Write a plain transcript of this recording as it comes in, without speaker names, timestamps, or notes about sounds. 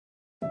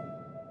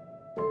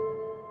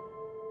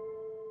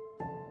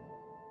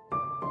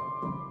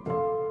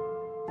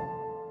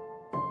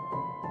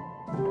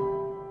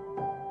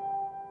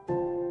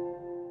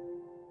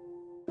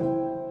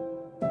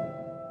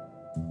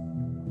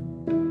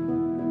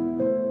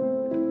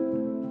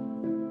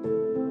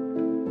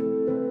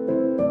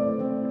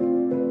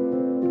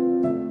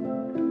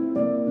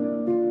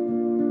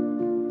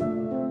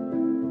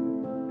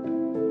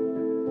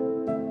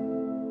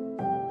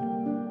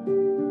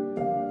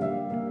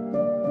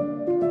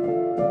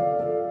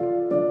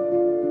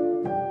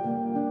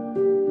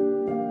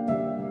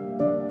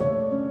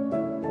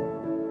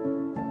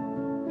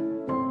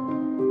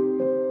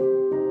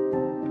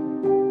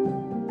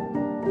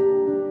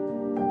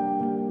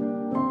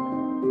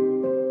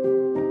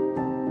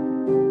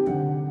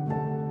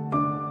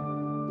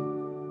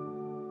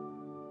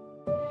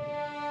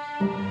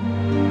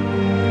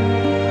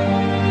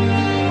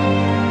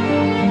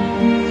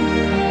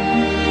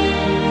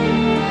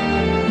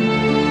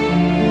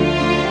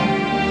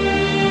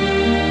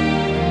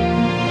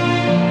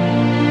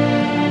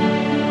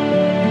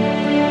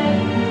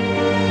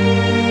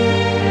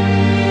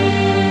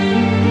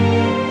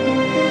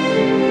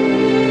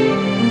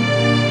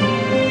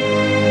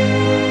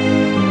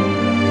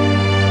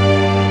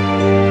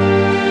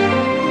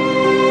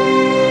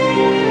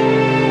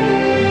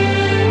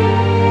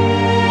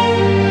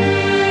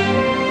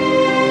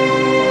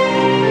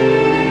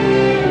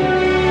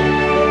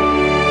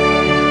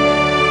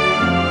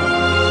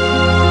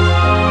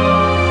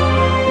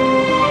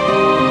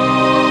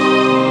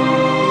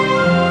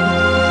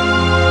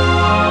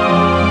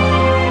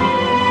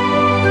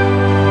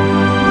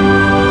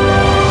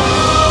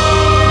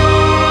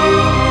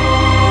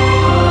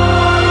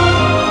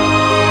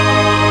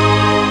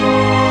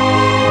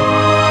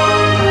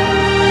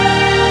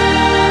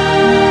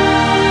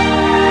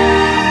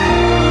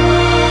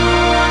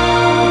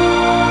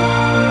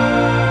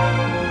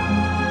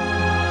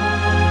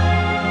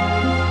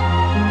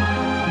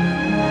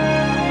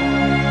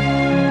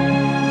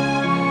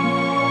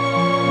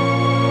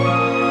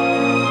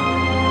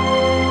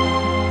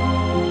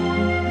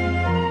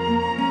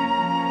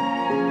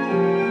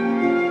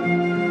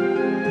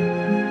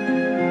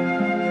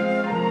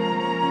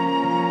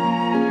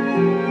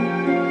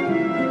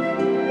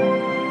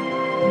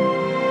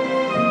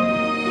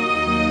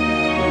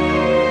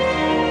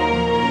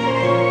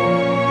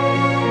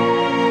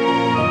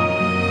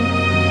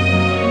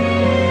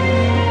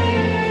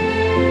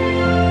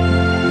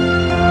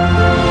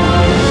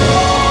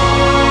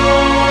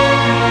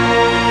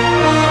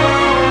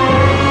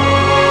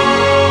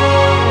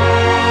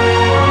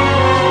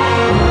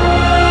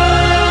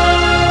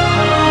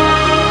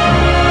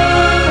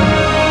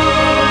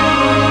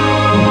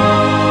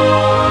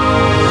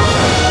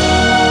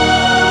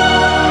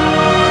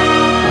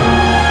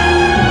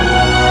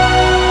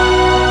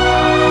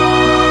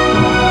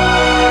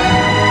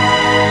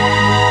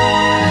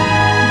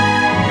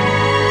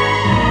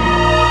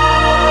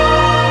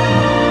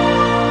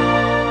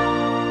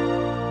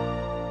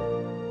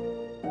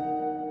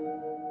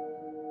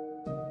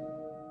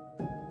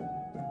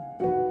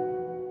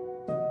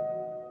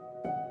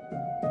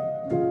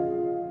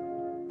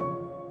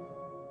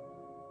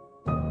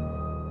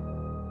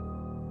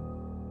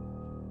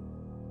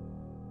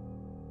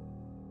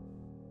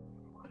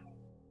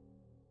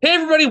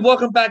everybody,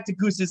 welcome back to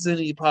Goose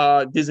Disney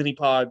Pod.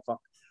 Fuck.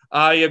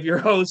 I am your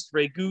host,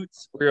 Ray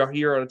Gootz. We are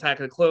here on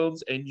Attack of the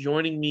Clones, and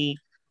joining me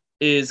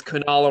is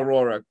Kunal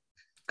Arora.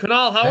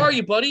 Kunal, how are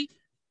you, buddy?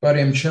 Buddy,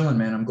 I'm chilling,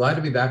 man. I'm glad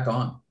to be back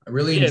on. I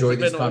really enjoy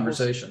these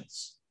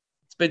conversations.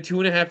 It's been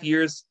 2.5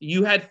 years.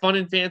 You had Fun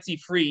and Fancy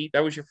Free.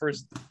 That was your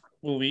first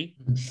movie.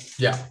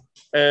 Yeah.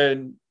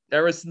 And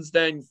ever since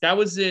then, that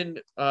was in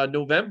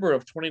November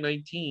of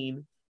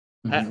 2019.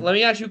 Mm-hmm. Let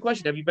me ask you a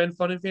question. Have you been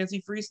Fun and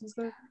Fancy Free since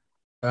then?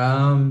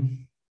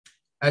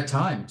 At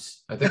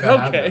times. I think I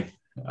have been.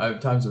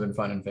 At times I've been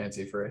Fun and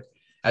Fancy Free.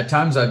 At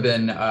times I've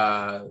been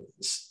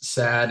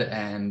sad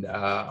and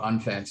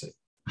unfancy.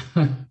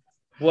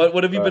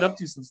 What have you been up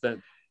to since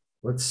then?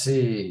 Let's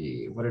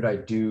see. What did I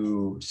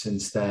do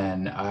since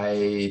then?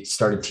 I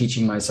started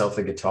teaching myself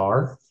the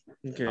guitar.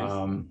 Okay.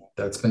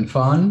 That's been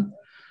fun.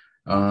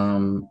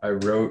 I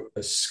wrote a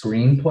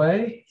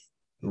screenplay,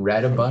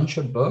 read a bunch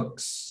of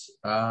books.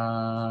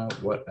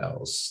 What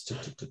else?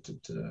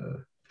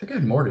 I think I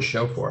had more to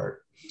show for it.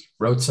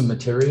 Wrote some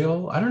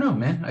material. I don't know,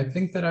 man. I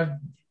think that I've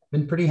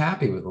been pretty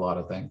happy with a lot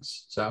of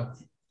things. So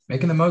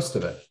making the most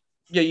of it.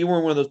 Yeah, you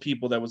weren't one of those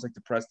people that was like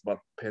depressed about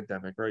the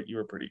pandemic, right? You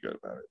were pretty good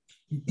about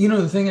it. You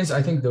know, the thing is,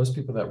 I think those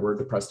people that were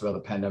depressed about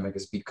the pandemic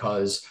is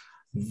because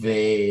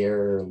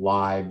their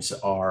lives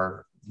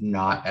are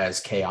not as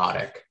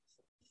chaotic.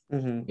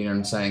 Mm-hmm. You know what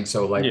I'm saying?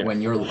 So like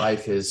when your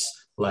life is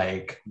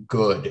like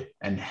good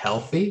and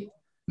healthy,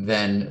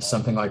 then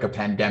something like a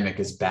pandemic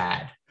is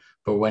bad.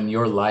 But when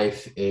your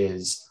life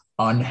is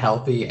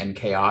unhealthy and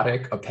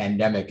chaotic, a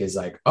pandemic is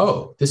like,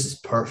 oh, this is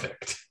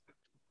perfect.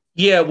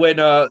 Yeah, when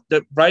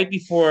right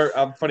before,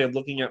 funny, I'm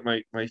looking at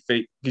my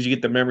face because you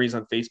get the memories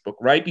on Facebook.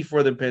 Right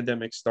before the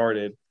pandemic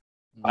started,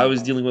 I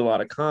was dealing with a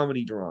lot of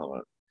comedy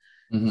drama.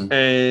 Mm-hmm.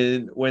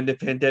 And when the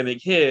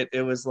pandemic hit,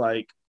 it was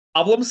like,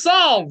 problem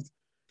solved.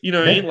 You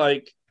know what I mean?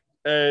 Like,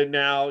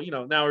 now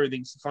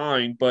everything's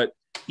fine. But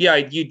yeah,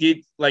 you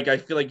did, like, I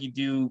feel like you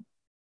do,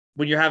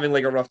 when you're having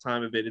like a rough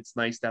time of it, it's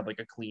nice to have like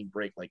a clean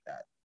break like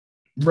that.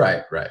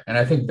 Right. And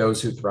I think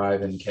those who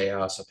thrive in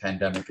chaos, a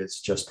pandemic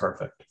is just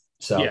perfect.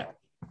 So yeah,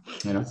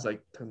 you know, it's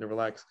like time to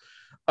relax.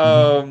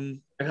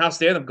 And how's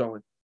stand-up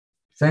going?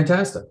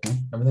 Fantastic.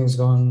 Everything's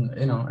going,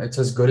 you know, it's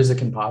as good as it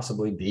can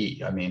possibly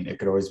be. I mean, it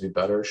could always be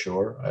better,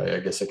 sure.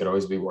 I guess it could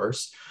always be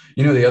worse.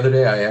 You know, the other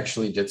day I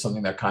actually did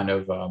something that kind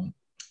of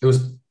it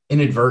was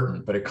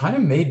inadvertent, but it kind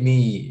of made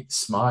me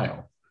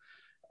smile.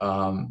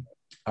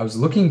 I was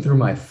looking through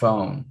my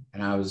phone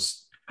and I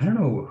don't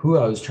know who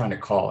I was trying to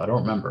call. I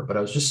don't remember, but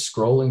I was just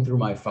scrolling through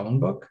my phone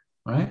book,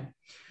 right?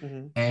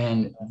 Mm-hmm.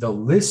 And the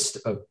list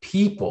of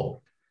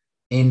people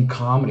in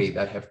comedy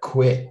that have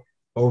quit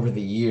over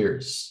the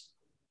years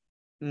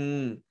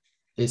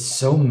is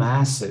so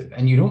massive.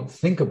 And you don't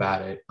think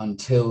about it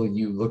until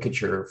you look at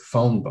your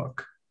phone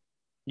book.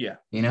 Yeah.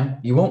 You know,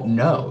 you won't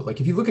know. Like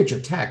if you look at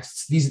your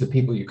texts, these are the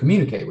people you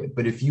communicate with.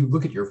 But if you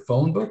look at your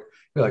phone book,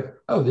 you're like,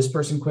 oh, this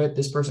person quit,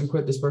 this person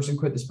quit, this person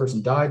quit, this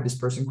person died, this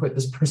person quit,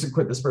 this person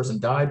quit, this person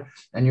died.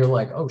 And you're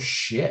like, oh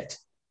shit,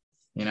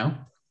 you know?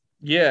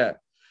 Yeah.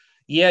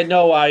 Yeah,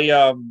 no,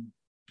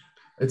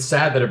 it's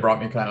sad that it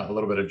brought me kind of a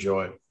little bit of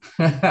joy.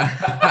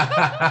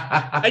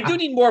 I do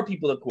need more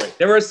people to quit.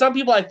 There were some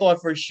people I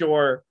thought for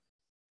sure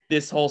the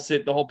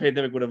whole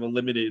pandemic would have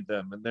eliminated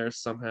them. And they're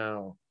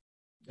somehow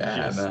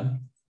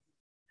man,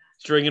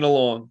 stringing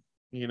along,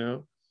 you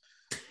know?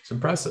 It's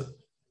impressive.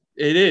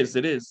 It is.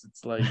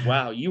 It's like,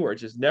 wow, you are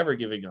just never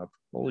giving up.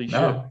 Holy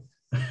shit.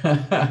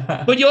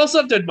 But you also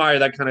have to admire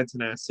that kind of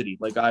tenacity.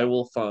 Like I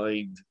will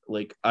find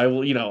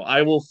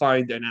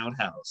an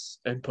outhouse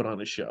and put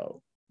on a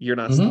show. You're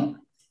not stopping.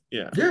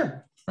 Yeah. Yeah.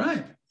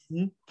 Right.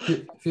 Mm-hmm.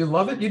 If you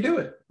love it, you do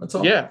it. That's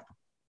all. Yeah.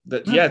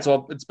 It's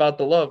about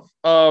the love.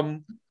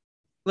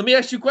 Let me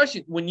ask you a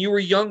question. When you were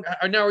young,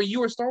 now are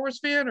you a Star Wars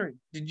fan or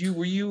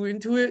were you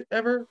into it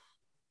ever?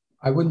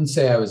 I wouldn't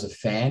say I was a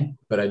fan,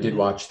 but I did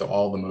watch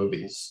all the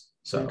movies.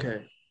 So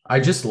okay. I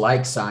just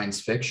like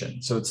science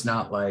fiction. So it's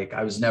not like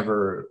I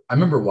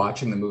remember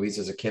watching the movies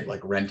as a kid,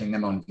 like renting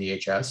them on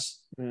VHS.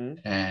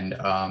 Mm-hmm. And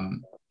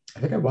I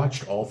think I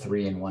watched all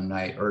three in one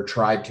night or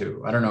tried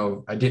to. I don't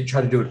know. I did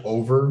try to do it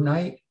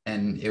overnight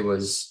and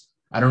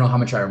I don't know how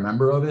much I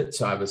remember of it.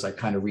 So I was like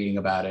kind of reading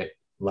about it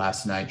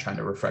last night, trying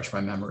to refresh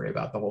my memory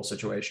about the whole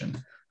situation.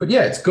 But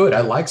yeah, it's good.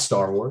 I like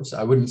Star Wars.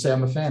 I wouldn't say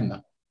I'm a fan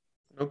though.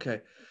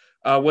 Okay.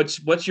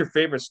 What's your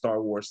favorite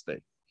Star Wars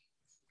thing?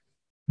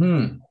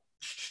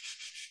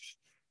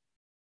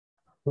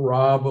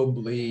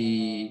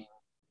 Probably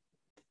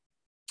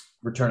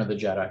Return of the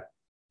Jedi.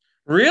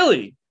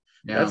 Really?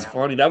 Yeah. That's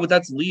funny.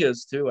 That's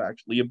Leah's too,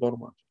 actually. Leah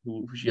Bonamont,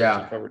 who she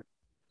actually covered.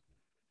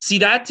 See,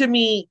 that to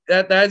me,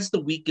 that's the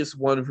weakest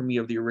one for me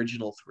of the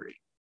original three.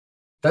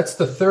 That's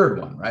the third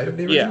one, right? Of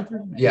the original three?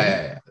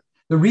 Yeah.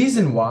 The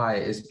reason why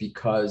is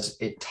because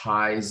it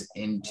ties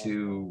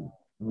into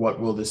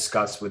what we'll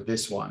discuss with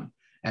this one.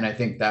 And I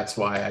think that's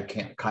why I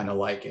can't kind of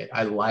like it.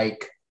 I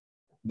like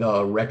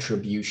the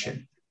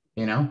retribution,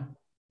 you know?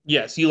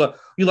 Yes, you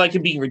like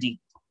him being redeemed.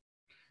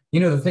 You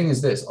know, the thing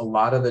is this, a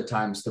lot of the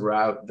times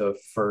throughout the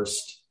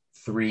first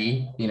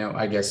three,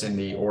 I guess in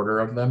the order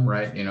of them,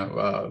 right?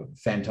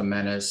 Phantom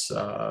Menace,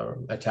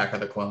 Attack of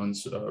the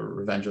Clones,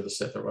 Revenge of the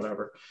Sith, or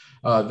whatever.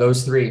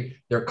 Those three,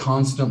 they're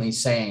constantly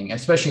saying,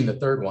 especially in the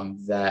third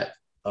one, that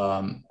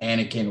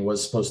Anakin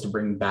was supposed to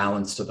bring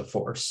balance to the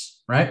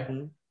Force, right?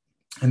 Mhm.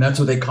 And that's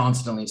what they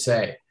constantly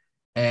say.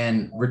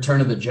 And Return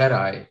of the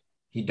Jedi,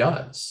 he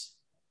does.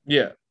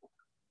 Yeah.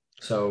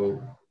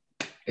 So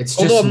it's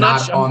Although just I'm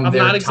not on I'm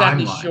their not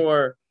exactly timeline.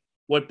 sure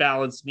what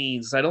balance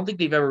means. I don't think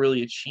they've ever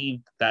really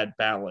achieved that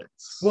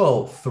balance.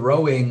 Well,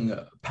 throwing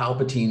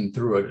Palpatine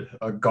through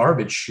a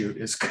garbage chute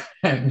is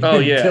Oh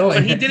yeah, killing.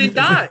 but he didn't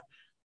die.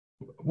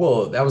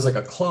 Well, that was like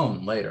a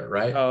clone later,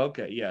 right? Oh,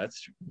 okay, yeah,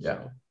 that's true.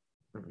 Yeah.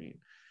 So, I mean,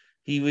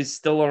 he was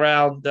still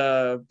around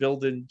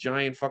building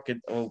giant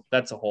fucking. Oh,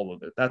 that's a whole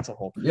of it. That's a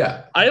whole.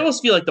 Yeah. I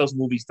almost feel like those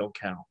movies don't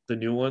count. The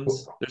new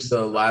ones. There's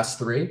The last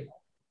three.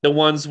 the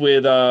ones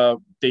with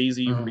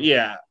Daisy. Mhm.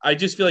 Yeah, I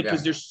just feel like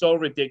because Yeah. they're so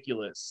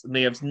ridiculous and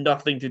they have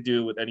nothing to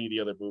do with any of the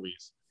other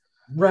movies.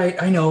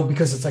 Right, I know,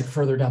 because it's like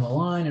further down the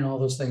line and all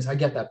those things. I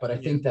get that, but I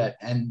think that,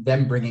 and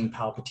them bringing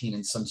Palpatine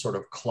in some sort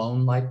of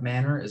clone-like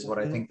manner is what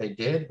I think they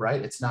did,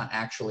 right? It's not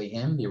actually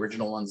him. The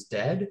original one's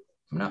dead, if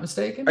I'm not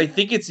mistaken. I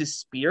think it's his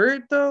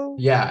spirit, though.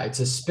 Yeah,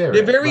 it's a spirit.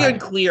 They're very right.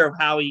 unclear of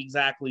how he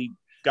exactly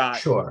got.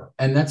 Sure,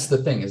 and that's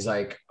the thing is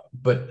like,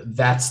 but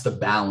that's the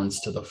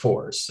balance to the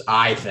Force,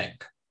 I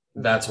think.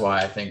 That's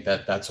why I think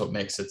that that's what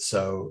makes it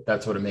so,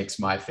 that's what it makes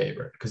my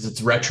favorite, because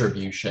it's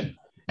retribution.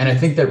 And I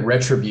think that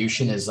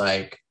retribution is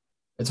like,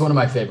 it's one of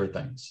my favorite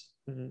things.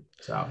 Mm-hmm.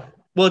 So,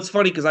 well, it's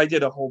funny because I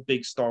did a whole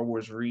big Star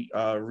Wars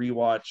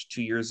rewatch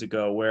 2 years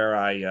ago where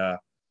I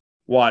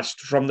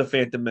watched from The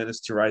Phantom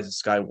Menace to Rise of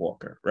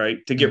Skywalker, right?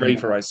 To get ready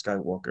for Rise of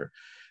Skywalker.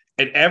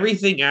 And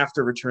everything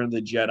after Return of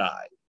the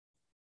Jedi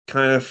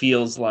kind of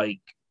feels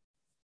like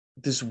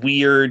this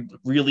weird,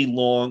 really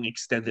long,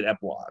 extended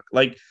epilogue.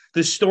 Like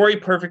the story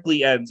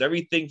perfectly ends.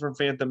 Everything from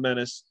Phantom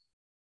Menace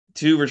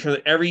to Return,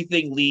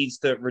 everything leads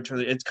to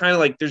Return. It's kind of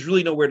like there's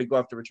really nowhere to go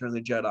after Return of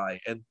the Jedi,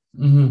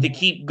 and to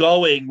keep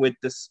going with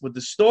this with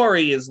the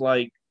story is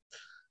like,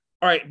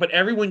 all right, but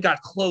everyone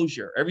got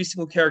closure. Every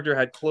single character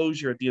had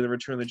closure at the end of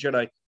Return of the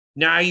Jedi.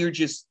 Now you're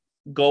just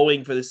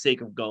going for the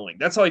sake of going.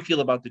 That's how I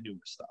feel about the newer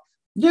stuff.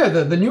 Yeah,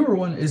 the newer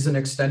one is an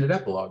extended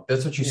epilogue.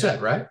 That's what you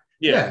said, right?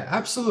 Yeah,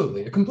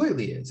 absolutely. It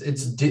completely is.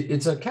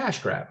 It's a cash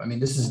grab. I mean,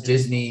 this is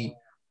Disney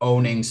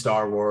owning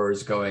Star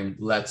Wars, going,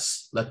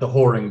 let's let the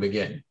whoring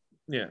begin.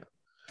 Yeah,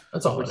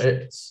 that's all it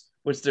is.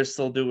 Which they're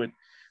still doing.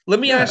 Let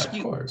me ask you.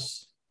 Of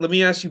course. Let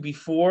me ask you.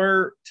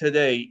 Before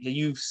today,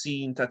 you've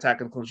seen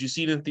Attack of the Clones. You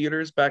seen it in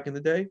theaters back in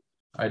the day?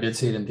 I did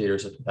see it in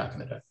theaters back in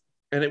the day.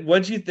 And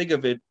what did you think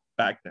of it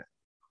back then?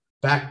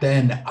 Back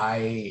then,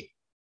 I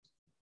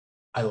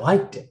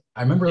liked it.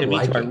 I remember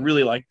liking it. I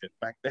really liked it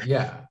back then.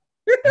 Yeah,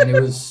 and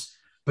it was.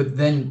 But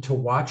then to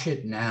watch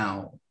it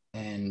now,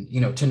 and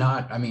to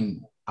not. I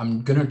mean,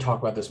 I'm going to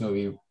talk about this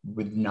movie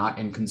with not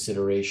in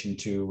consideration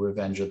to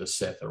Revenge of the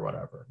Sith or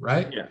whatever,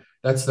 right? Yeah.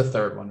 That's the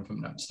third one, if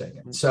I'm not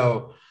mistaken.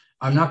 So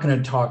I'm not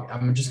going to talk,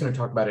 I'm just going to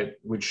talk about it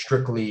with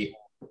strictly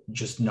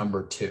just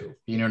number two.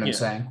 You know what I'm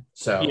saying?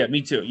 So yeah,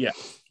 me too. Yeah.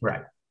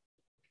 Right.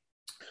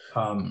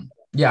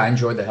 Yeah, I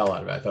enjoyed the hell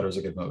out of it. I thought it was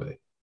a good movie.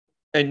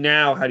 And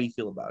now, how do you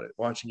feel about it?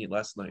 Watching it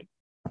last night?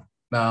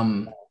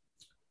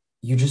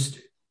 You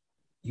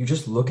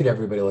just look at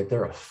everybody like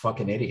they're a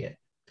fucking idiot.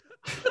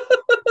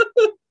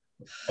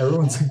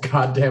 Everyone's a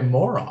goddamn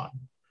moron.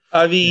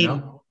 I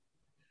mean,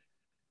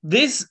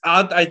 this,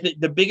 I think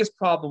the biggest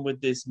problem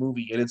with this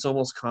movie, and it's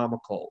almost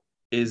comical,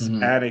 is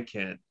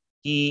Anakin.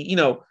 He,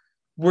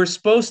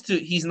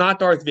 he's not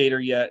Darth Vader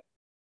yet,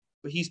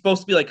 but he's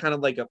supposed to be like kind of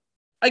like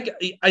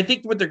I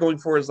think what they're going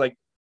for is like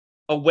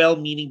a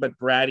well-meaning but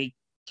bratty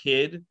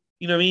kid.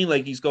 You know what I mean?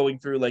 Like he's going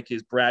through like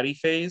his bratty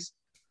phase.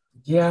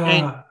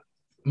 Yeah.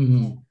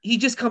 And he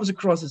just comes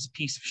across as a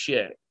piece of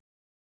shit.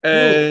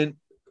 And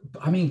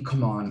I mean,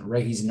 come on,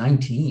 Ray, he's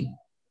 19.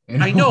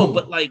 I know,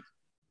 but like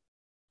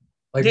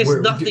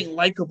there's nothing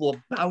likable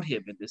about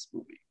him in this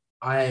movie.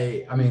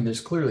 I mean,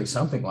 there's clearly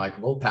something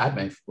likable.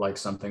 Padme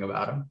likes something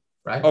about him,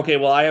 right? Okay,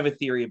 well, I have a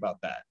theory about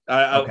that.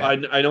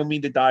 I don't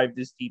mean to dive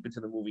this deep into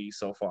the movie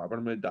so far, but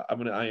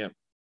I am.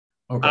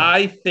 Okay.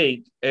 I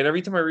think, and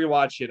every time I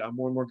rewatch it, I'm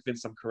more and more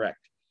convinced I'm correct.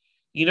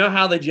 You know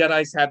how the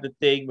Jedis have the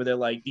thing where they're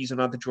like, these are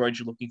not the droids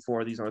you're looking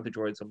for, these aren't the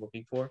droids I'm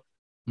looking for.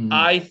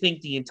 I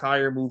think the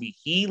entire movie,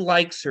 he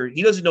likes her.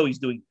 He doesn't know he's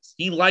doing this.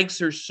 He likes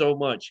her so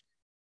much,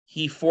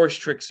 he force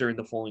tricks her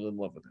into falling in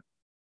love with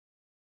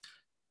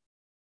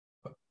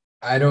him.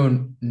 I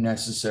don't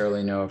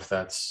necessarily know if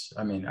that's,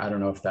 I don't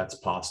know if that's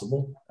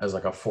possible as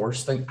like a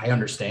force thing. I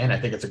understand. I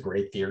think it's a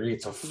great theory.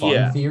 It's a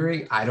fun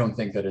theory. I don't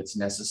think that it's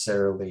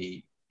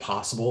necessarily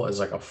possible as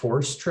like a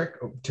force trick.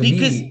 To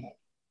me,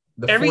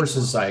 the force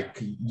is like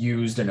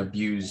used and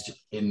abused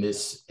in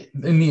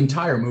the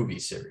entire movie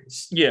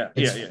series.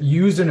 It's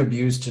used and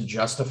abused to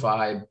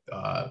justify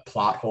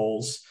plot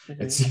holes.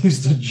 It's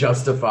used to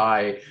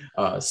justify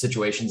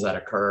situations that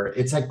occur.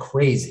 It's like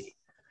crazy.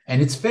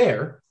 And it's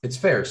fair. It's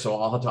fair.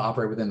 So I'll have to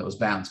operate within those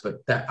bounds.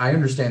 But that I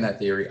understand that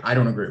theory. I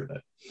don't agree with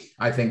it.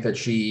 I think that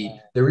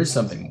there is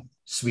something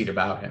sweet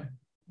about him.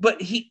 But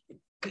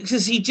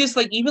because he just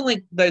like, even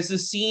like there's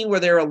this scene where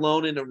they're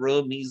alone in a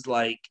room and he's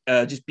like,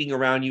 just being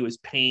around you is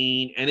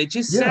pain. And it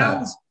just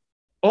sounds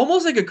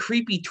almost like a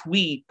creepy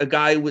tweet a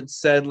guy would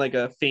send like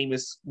a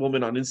famous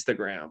woman on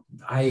Instagram.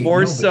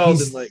 More so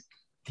than like,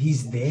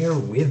 he's there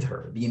with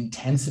her. The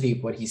intensity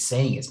of what he's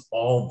saying is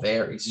all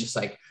there. He's just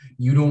like,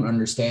 you don't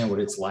understand what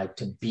it's like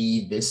to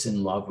be this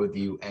in love with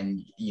you.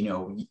 And, you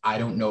know, I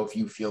don't know if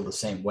you feel the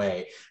same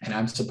way. And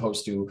I'm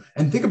supposed to,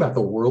 and think about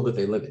the world that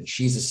they live in.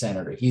 She's a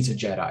senator. He's a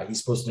Jedi. He's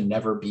supposed to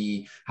never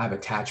have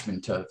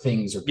attachment to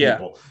things or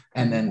people. Yeah.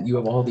 And then you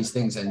have all these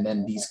things. And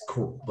then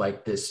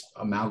like this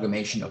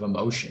amalgamation of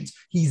emotions.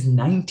 He's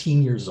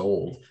 19 years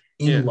old.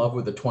 In love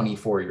with a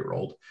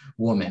 24-year-old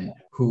woman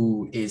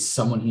who is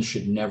someone he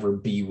should never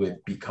be with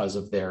because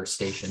of their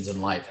stations in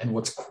life. And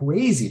what's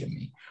crazy to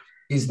me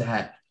is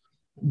that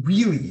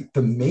really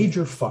the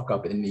major fuck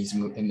up in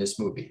this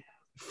movie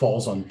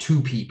falls on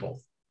two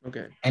people.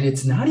 Okay. And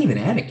it's not even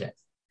Anakin.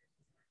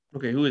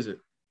 Okay, who is it?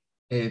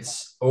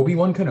 It's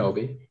Obi-Wan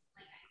Kenobi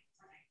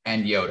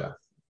and Yoda.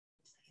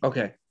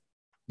 Okay.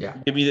 Yeah.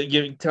 Give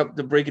me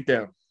to break it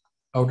down.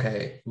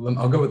 Okay,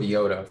 I'll go with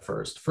Yoda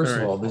first. First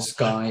of all, this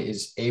guy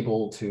is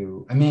able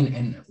to, I mean,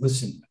 and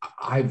listen,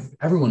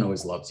 everyone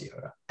always loves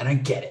Yoda, and I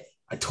get it.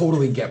 I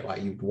totally get why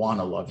you'd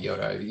want to love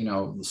Yoda. You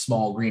know, the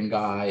small green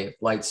guy,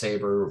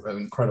 lightsaber,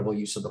 incredible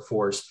use of the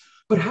Force.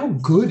 But how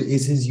good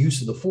is his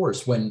use of the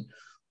Force when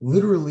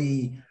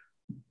literally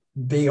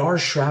they are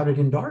shrouded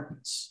in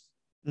darkness?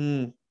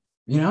 You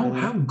know,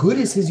 how good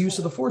is his use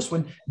of the Force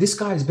when this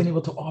guy has been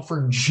able to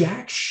offer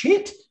jack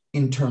shit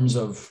in terms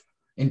of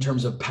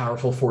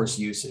powerful Force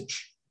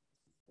usage?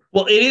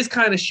 Well, it is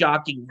kind of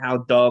shocking how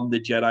dumb the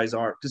Jedis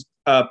are, because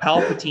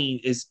Palpatine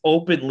is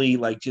openly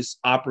like just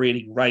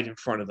operating right in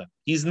front of them.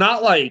 He's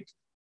not like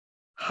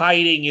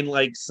hiding in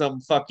like some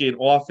fucking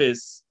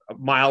office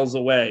miles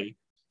away.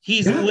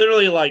 He's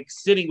literally like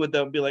sitting with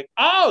them and be like,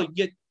 oh,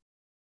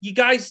 you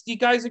guys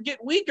are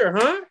getting weaker,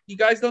 huh? You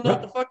guys don't know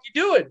what the fuck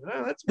you're doing.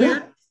 Oh, that's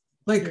weird.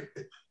 Like,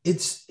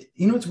 it's,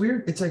 you know, it's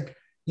weird. It's like,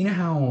 you know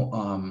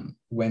how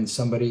when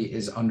somebody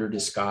is under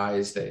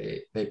disguise,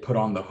 they put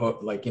on the hood,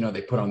 like, you know,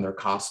 they put on their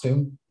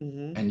costume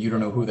and you don't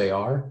know who they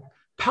are.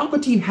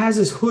 Palpatine has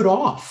his hood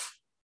off.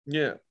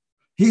 Yeah.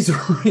 He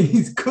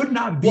could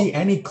not be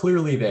any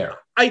clearly there.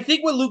 I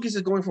think what Lucas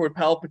is going for with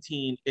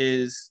Palpatine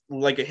is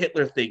like a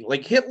Hitler thing.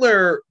 Like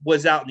Hitler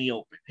was out in the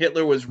open.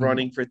 Hitler was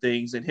running for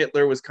things, and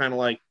Hitler was kind of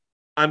like,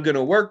 I'm going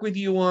to work with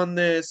you on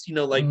this. You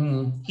know, like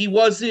he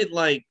wasn't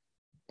like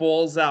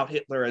balls out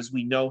Hitler as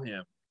we know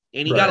him.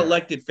 And he got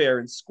elected fair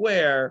and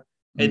square.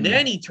 And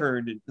then he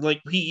turned,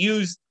 like, he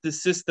used the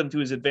system to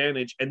his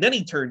advantage. And then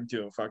he turned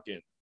into a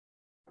fucking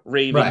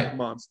raving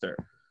monster.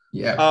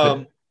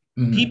 Yeah.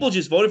 People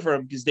just voted for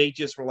him because they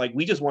just were like,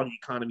 we just want the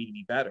economy to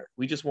be better.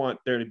 We just want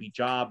there to be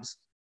jobs.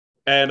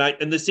 And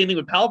the same thing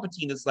with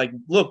Palpatine. It's like,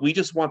 look, we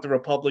just want the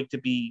Republic to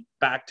be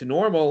back to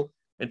normal.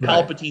 And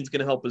Palpatine's going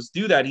to help us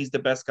do that. He's the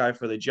best guy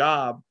for the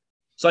job.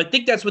 So I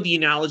think that's what the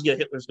analogy that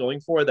Hitler's going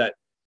for, that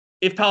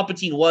if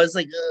Palpatine was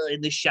like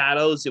in the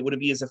shadows, it wouldn't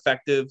be as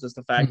effective as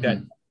the fact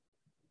that,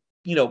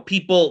 you know,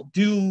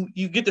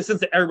 you get the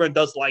sense that everyone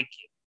does like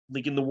him,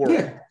 like in the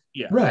world.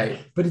 Yeah. Right.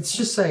 But it's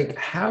just like,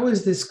 how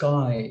is this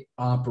guy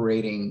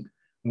operating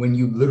when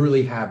you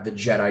literally have the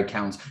Jedi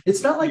Council?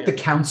 It's not like the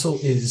Council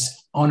is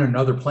on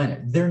another planet.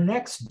 They're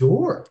next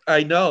door.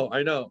 I know.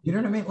 You know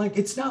what I mean? Like,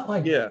 it's not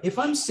like if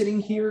I'm sitting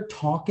here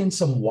talking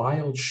some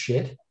wild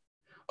shit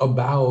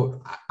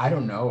about, I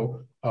don't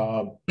know,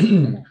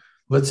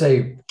 let's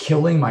say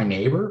killing my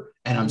neighbor,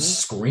 and I'm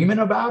screaming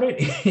about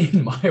it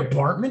in my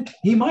apartment,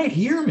 he might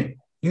hear me.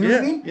 You know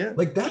what I mean? Yeah.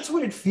 Like, that's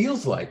what it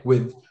feels like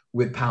with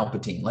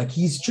Palpatine. Like,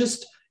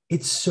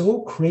 it's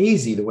so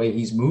crazy the way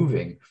he's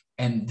moving,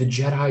 and the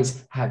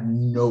Jedis have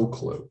no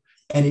clue.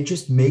 And it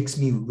just makes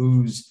me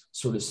lose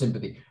sort of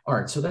sympathy. All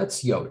right, so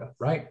that's Yoda,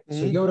 right? So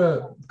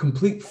Yoda,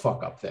 complete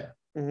fuck up there.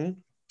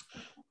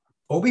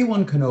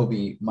 Obi-Wan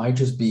Kenobi might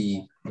just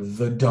be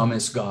the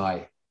dumbest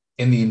guy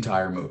in the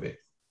entire movie.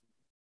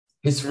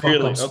 His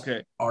fuck-ups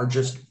are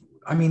just,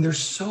 I mean, they're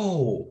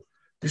so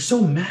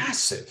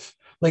massive.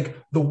 Like,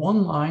 the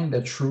one line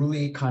that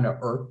truly kind of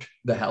irked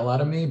the hell out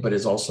of me, but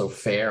is also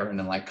fair and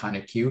then like kind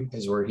of cute,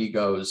 is where he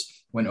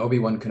goes, when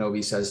Obi-Wan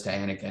Kenobi says to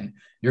Anakin,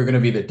 "You're going to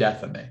be the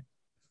death of me."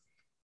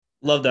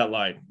 Love that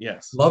line.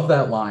 Yes. Love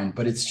that line.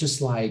 But it's just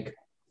like,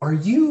 are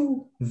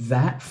you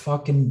that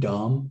fucking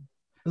dumb?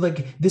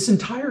 Like, this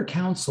entire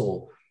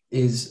council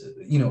is,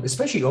 you know,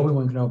 especially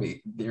Obi-Wan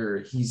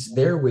Kenobi, he's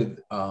there with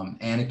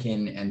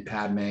Anakin and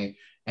Padme,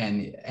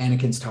 and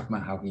Anakin's talking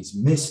about how he's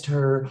missed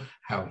her,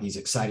 how he's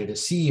excited to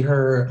see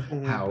her,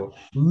 how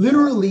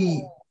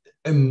literally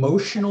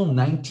emotional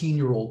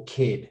 19-year-old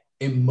kid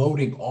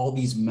emoting all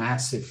these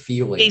massive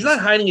feelings. He's not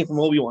hiding it from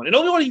Obi-Wan, and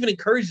Obi-Wan even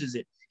encourages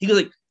it. He goes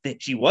like,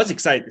 that she was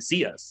excited to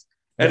see us.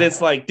 And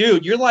it's like,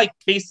 dude, you're like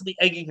basically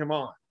egging him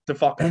on to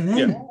fuck her.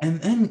 And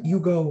then you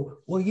go,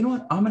 well, you know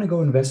what? I'm going to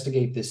go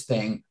investigate this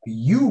thing.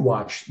 You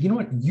watch, you know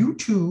what? You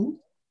two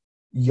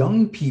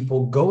young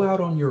people go out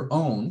on your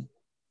own,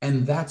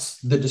 and that's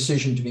the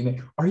decision to be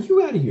made. Are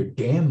you out of your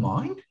damn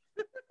mind?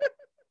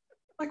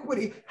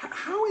 Like,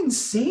 how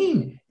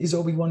insane is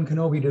Obi-Wan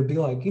Kenobi to be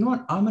like, you know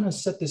what? I'm going to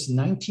set this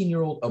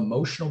 19-year-old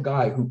emotional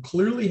guy who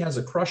clearly has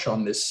a crush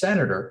on this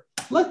senator.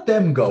 Let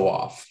them go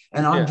off.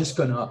 And I'm just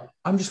going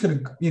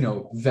to, you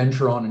know,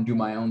 venture on and do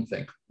my own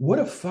thing. What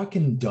a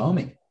fucking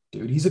dummy,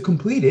 dude. He's a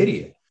complete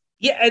idiot.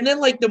 Yeah. And then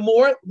like the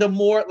more,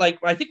 like,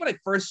 I think when I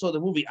first saw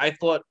the movie, I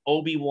thought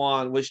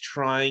Obi-Wan was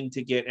trying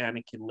to get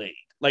Anakin laid.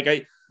 Like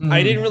I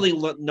didn't really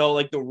know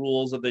like the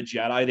rules of the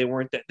Jedi.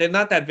 They're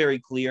not that very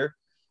clear.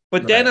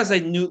 But then as I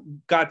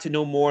got to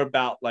know more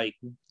about like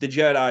the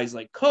Jedi's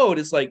like code,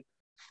 it's like,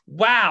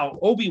 wow,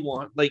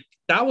 Obi-Wan, like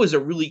that's a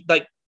really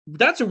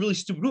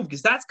stupid move,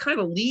 because that's kind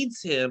of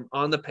leads him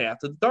on the path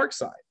of the dark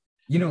side.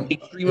 You know,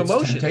 extreme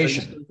emotion.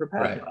 Temptation.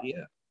 Right.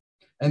 Yeah.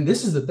 And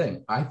this is the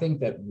thing. I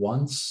think that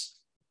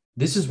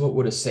this is what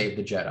would have saved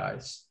the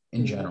Jedi's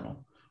in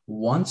general.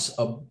 Once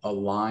a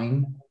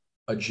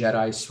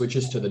Jedi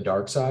switches to the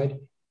dark side,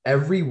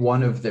 every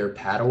one of their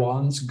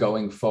Padawans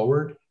going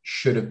forward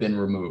should have been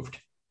removed.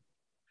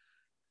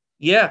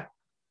 Yeah.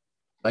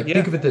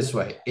 Think of it this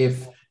way.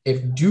 If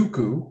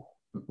Dooku,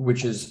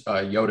 which is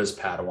Yoda's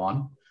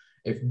Padawan,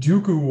 if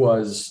Dooku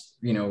was,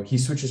 you know, he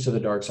switches to the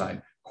dark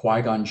side,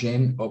 Qui-Gon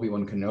Jinn,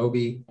 Obi-Wan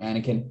Kenobi,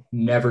 Anakin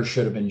never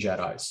should have been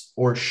Jedis,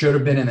 or should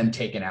have been and then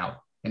taken out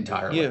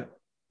entirely. Yeah.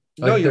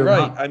 No, you're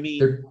right.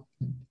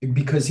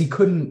 Because he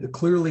couldn't,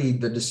 clearly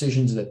the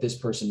decisions that this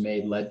person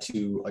made led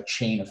to a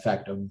chain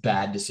effect of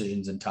bad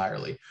decisions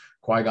entirely.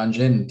 Qui-Gon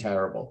Jinn,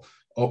 terrible.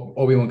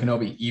 Obi-Wan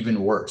Kenobi,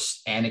 even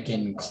worse.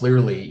 Anakin,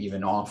 clearly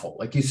even awful.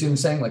 Like, you see what I'm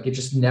saying? Like, it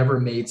just never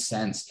made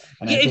sense.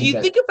 And if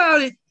you think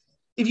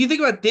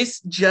about this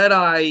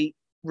Jedi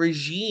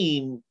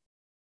regime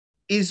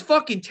is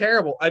fucking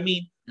terrible. I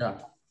mean,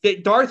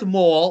 Darth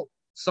Maul,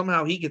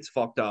 somehow he gets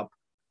fucked up.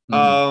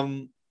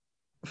 Count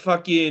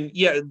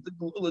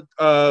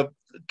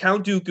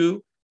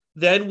Dooku.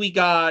 Then we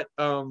got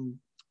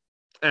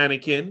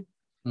Anakin.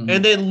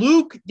 And then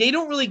Luke, they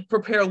don't really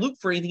prepare Luke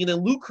for anything. And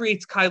then Luke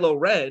creates Kylo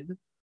Ren,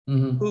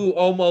 who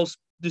almost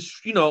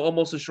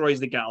destroys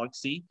the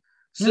galaxy.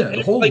 So,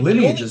 the whole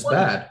lineage is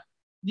bad.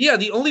 Yeah,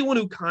 the only one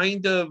who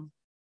kind of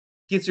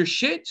gets her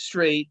shit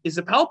straight is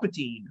a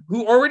Palpatine,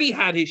 who already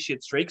had his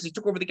shit straight because he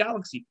took over the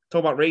galaxy.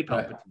 Talk about Ray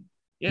Palpatine. Right.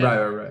 Yeah.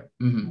 Right.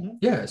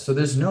 Yeah. So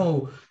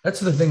that's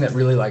the thing that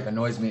really like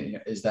annoys me,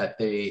 is that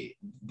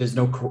there's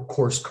no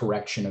course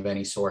correction of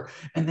any sort.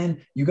 And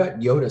then you got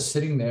Yoda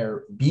sitting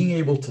there being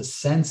able to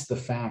sense the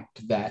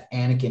fact that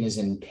Anakin is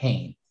in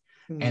pain,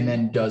 and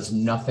then does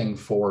nothing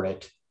for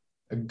it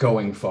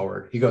going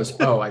forward. He goes,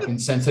 oh, I can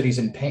sense that he's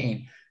in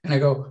pain. And I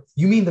go,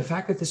 you mean the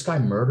fact that this guy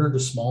murdered a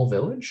small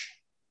village?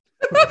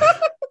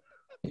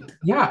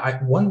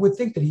 Yeah. One would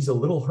think that he's a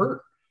little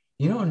hurt.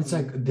 You know, and it's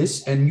like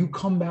this, and you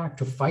come back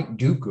to fight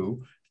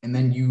Dooku, and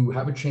then you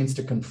have a chance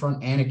to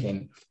confront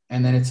Anakin,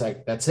 and then it's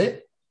like, that's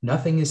it.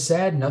 Nothing is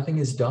said, nothing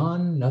is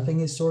done,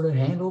 nothing is sort of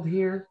handled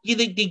here. You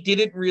think they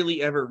didn't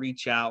really ever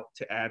reach out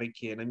to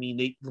Anakin? I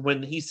mean,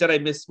 when he said,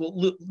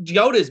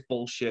 Yoda's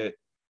bullshit.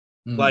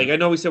 Like, I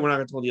know we said we're not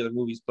going to tell the other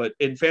movies, but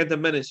in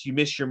Phantom Menace, you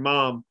miss your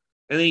mom,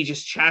 and then he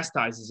just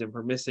chastises him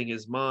for missing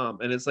his mom.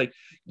 And it's like,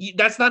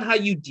 that's not how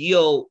you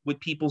deal with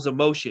people's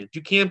emotions.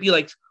 You can't be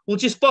like, well,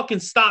 just fucking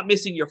stop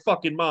missing your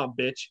fucking mom,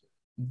 bitch.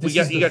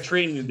 You got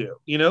training to do,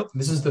 you know?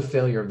 This is the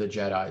failure of the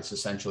Jedis,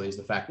 essentially, is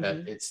the fact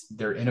that it's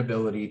their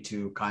inability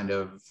to kind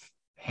of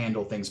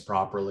handle things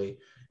properly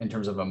in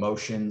terms of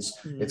emotions.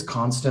 It's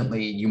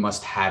constantly, you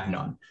must have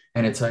none.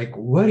 And it's like,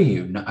 what do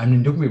you, I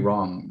mean, don't get me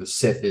wrong. The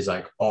Sith is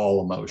like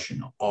all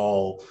emotion,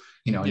 all,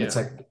 you know, and it's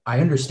like, I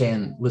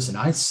understand, listen,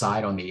 I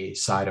side on the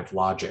side of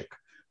logic,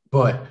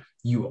 but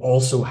you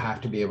also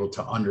have to be able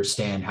to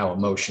understand how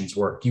emotions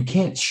work. You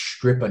can't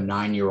strip a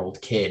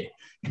 9-year-old kid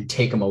and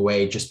take him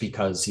away just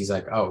because he's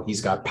like, oh,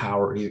 he's got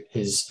power,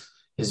 his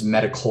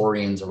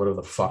metachlorians or whatever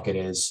the fuck it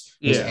is.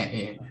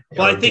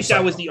 Well, I think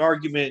that was the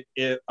argument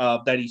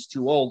that he's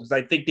too old, because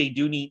I think they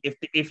do need,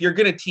 if you're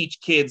going to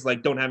teach kids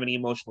like don't have any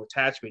emotional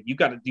attachment, you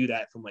got to do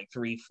that from like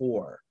 3,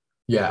 4.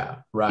 Yeah,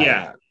 right.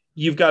 Yeah,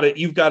 you've got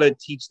to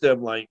teach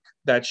them like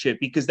that shit,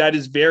 because that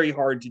is very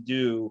hard to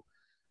do.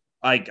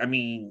 Like, I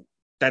mean,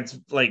 that's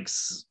like,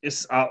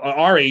 it's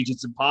our age,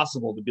 it's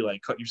impossible to be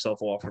like, cut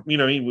yourself off. You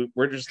know what I mean?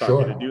 We're just not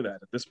going to do that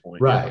at this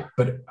point. Right. Yeah.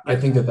 But I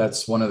think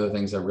that's one of the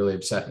things that really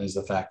upset me, is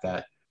the fact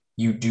that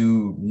you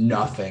do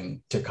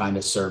nothing to kind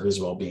of serve his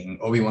well-being.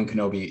 Obi-Wan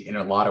Kenobi, in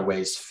a lot of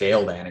ways,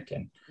 failed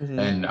Anakin.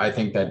 And I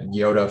think that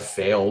Yoda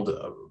failed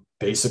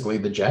basically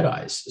the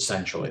Jedis,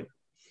 essentially.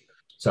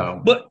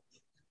 So, but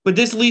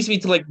this leads me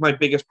to like my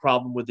biggest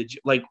problem with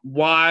like,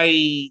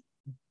 why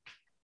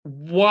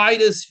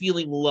does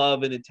feeling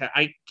love and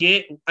attachment,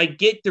 I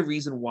get the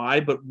reason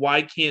why, but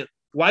why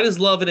does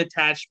love and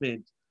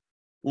attachment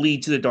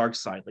lead to the dark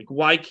side? Like,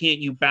 why can't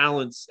you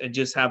balance and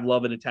just have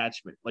love and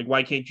attachment? Like,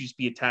 why can't you just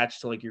be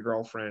attached to like your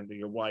girlfriend or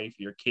your wife,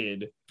 your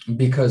kid?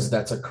 Because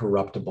that's a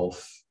corruptible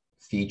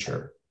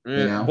feature,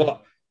 you know?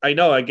 Well, I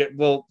know, I get,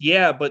 well,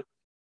 yeah, but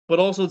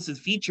also it's a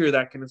feature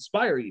that can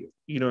inspire you.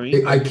 You know what I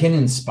mean? I can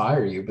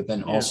inspire you, but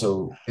then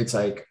also it's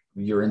like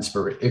your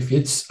inspiration. If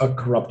it's a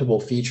corruptible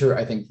feature,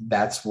 I think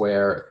that's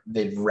where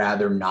they'd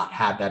rather not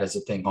have that as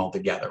a thing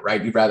altogether,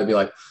 right? You'd rather be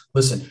like,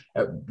 listen,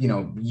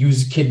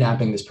 use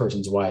kidnapping this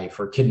person's wife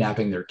or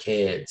kidnapping their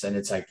kids. And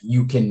it's like,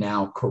 you can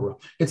now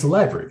it's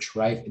leverage,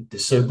 right?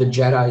 So the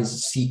Jedis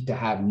seek to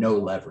have no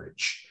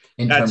leverage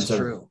in terms of.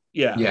 True.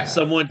 Yeah.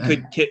 Someone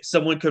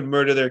could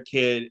murder their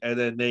kid and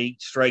then they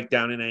strike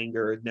down in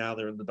anger and now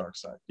they're in the dark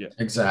side. Yeah.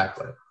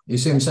 Exactly. You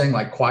see what I'm saying?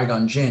 Like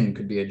Qui-Gon Jinn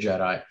could be a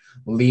Jedi.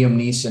 Liam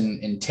Neeson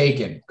in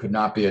Taken could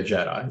not be a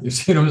Jedi. You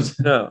see what I'm saying?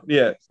 No,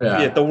 yeah.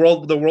 The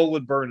world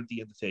would burn at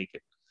the end of Taken.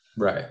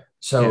 Right.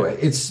 So I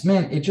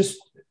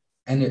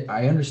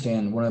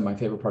understand one of my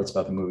favorite parts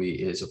about the movie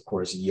is, of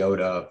course,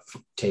 Yoda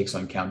takes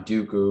on Count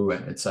Dooku.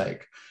 And it's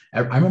like, I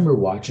remember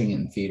watching it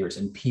in theaters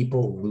and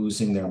people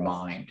losing their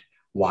mind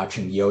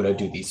watching Yoda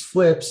do these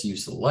flips,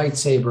 use the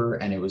lightsaber,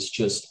 and it was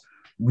just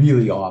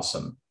really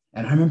awesome.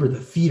 And I remember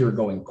the theater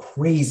going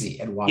crazy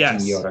and watching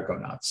Yoda go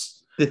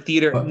nuts. The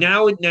theater, but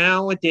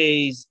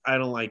nowadays, I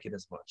don't like it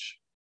as much.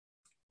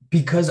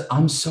 Because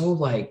I'm so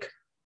like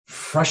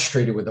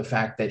frustrated with the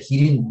fact that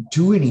he didn't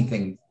do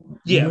anything.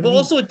 Yeah, but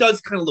also it does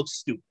kind of look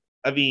stupid.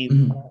 I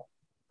mean,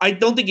 I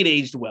don't think it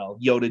aged well,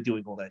 Yoda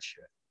doing all that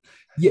shit.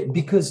 Yeah,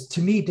 because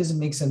to me, it doesn't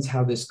make sense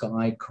how this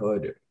guy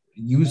could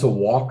use a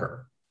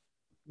walker,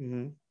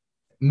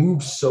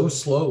 move so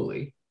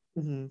slowly,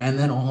 and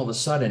then all of a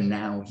sudden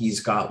now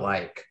he's got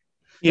like,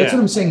 that's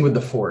what I'm saying with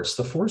the Force.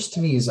 The Force to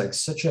me is like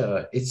such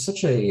a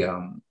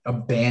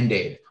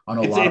Band-Aid on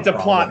a lot of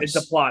problems.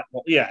 It's a plot.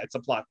 Well, yeah, it's a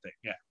plot thing.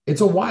 Yeah.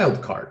 It's a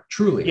wild card,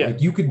 truly. Yeah.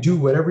 Like you could do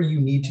whatever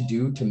you need to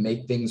do to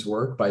make things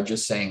work by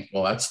just saying,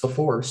 well, that's the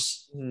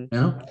Force. You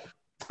know?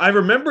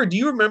 Do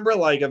you remember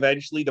like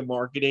eventually the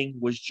marketing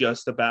was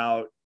just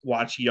about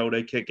watch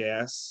Yoda kick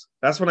ass?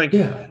 That's when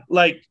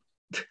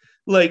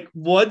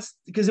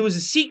because it was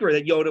a secret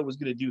that Yoda was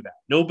going to do that.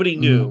 Nobody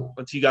knew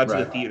until you got to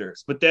the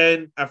theaters. But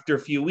then after a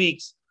few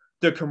weeks,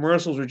 the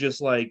commercials were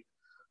just like,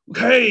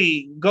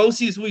 hey, go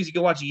see this movie. You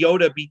can watch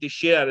Yoda beat the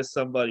shit out of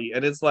somebody.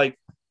 And it's like,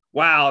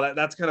 wow,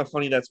 that's kind of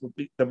funny. That's what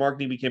the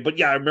marketing became. But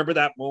yeah, I remember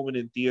that moment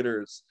in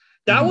theaters.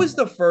 That was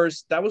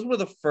one of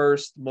the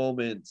first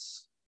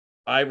moments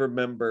I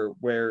remember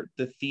where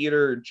the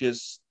theater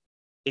just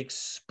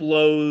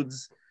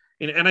explodes.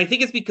 And I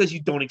think it's because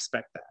you don't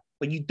expect that.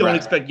 Like you don't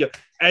expect Yoda.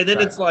 And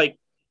then it's like,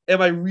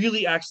 am I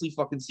really actually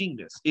fucking seeing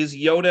this? Is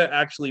Yoda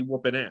actually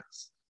whooping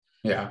ass?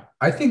 Yeah.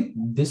 I think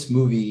this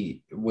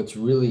movie, what's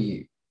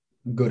really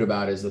good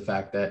about it is the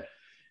fact that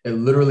it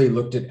literally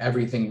looked at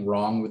everything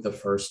wrong with the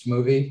first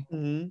movie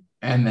and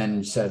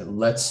then said,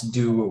 let's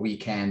do what we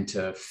can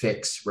to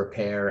fix,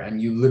 repair.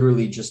 And you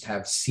literally just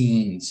have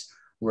scenes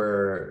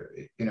where,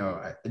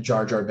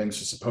 Jar Jar Binks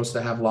was supposed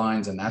to have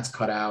lines and that's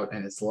cut out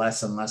and it's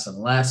less and less and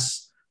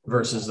less.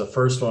 Versus the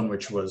first one,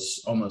 which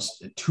was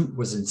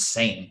was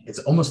insane. It's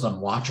almost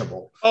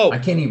unwatchable. Oh, I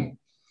can't even.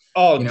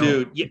 Oh,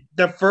 dude. Yeah,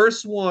 the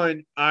first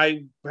one,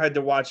 I had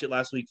to watch it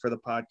last week for the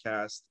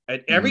podcast.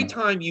 And every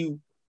time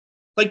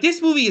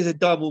this movie is a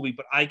dumb movie,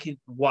 but I can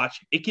watch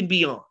it. It can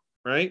be on,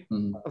 right?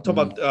 I'm talking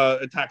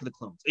about Attack of the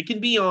Clones. It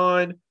can be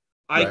on.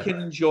 I can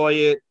enjoy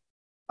it.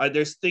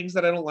 There's things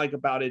that I don't like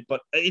about it,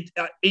 but it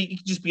can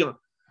just be on.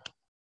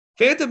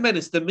 Phantom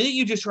Menace, the minute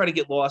you just try to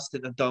get lost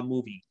in a dumb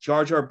movie,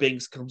 Jar Jar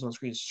Binks comes on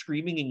screen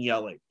screaming and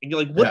yelling. And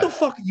you're like, what the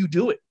fuck are you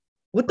doing?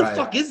 What the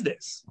fuck is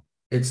this?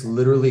 It's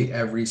literally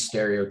every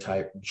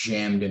stereotype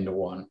jammed into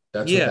one.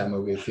 That's what that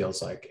movie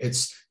feels like.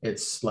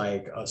 It's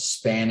like a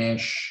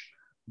Spanish,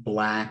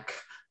 black,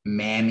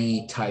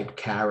 mammy type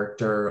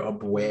character,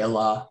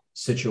 abuela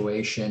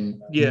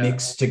situation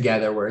mixed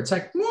together where it's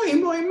like muy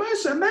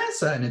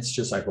masa, and it's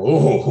just like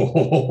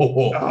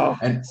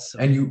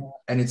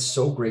and it's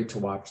so great to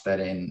watch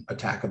that in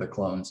Attack of the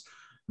Clones.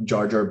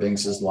 Jar Jar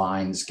Binks's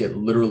lines get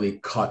literally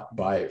cut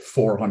by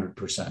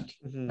 400%,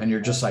 and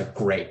you're just like,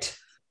 great.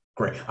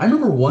 I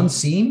remember one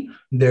scene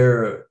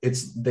there.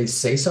 They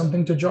say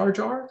something to Jar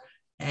Jar,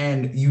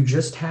 and you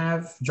just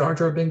have Jar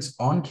Jar Binks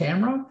on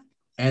camera.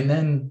 And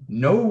then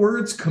no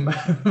words come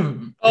out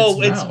of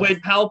it's when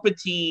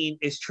Palpatine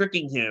is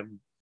tricking him.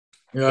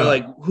 Yeah.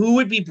 Like, who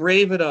would be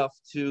brave enough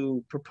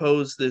to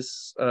propose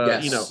this?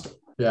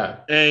 Yeah.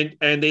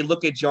 And they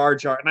look at Jar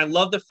Jar, and I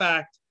love the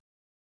fact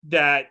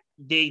that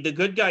the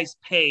good guys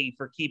pay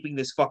for keeping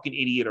this fucking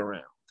idiot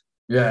around.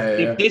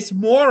 If this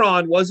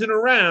moron wasn't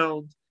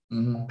around,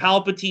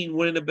 Palpatine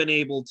wouldn't have been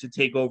able to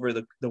take over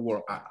the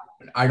world.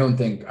 I don't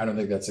think I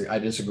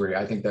disagree.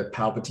 I think that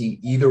Palpatine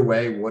either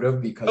way would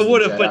have, because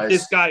but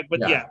this guy,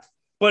 but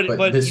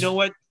this, you know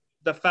what?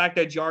 The fact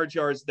that Jar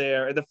Jar's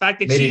there, and the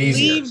fact that she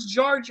leaves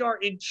Jar Jar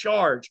in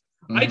charge.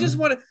 I just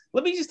want to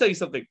let me just tell you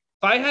something. If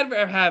I had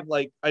ever have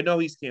like, I know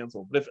he's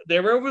canceled, but if there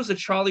ever was a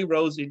Charlie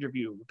Rose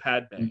interview with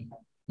Padme,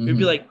 it'd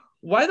be like,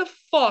 why the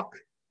fuck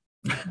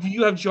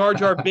you have Jar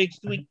Jar Binks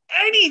doing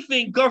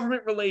anything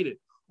government related?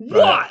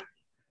 Right.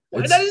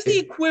 What? That is the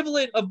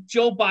equivalent of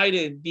Joe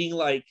Biden being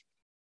like,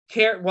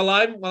 while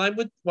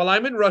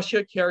I'm in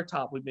Russia, Carrot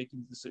Top would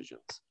making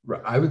decisions.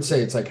 Right. I would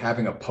say it's like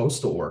having a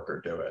postal worker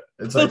do it.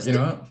 It's like,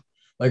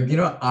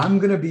 I'm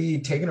gonna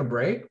be taking a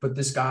break, but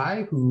this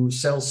guy who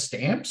sells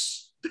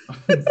stamps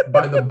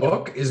by the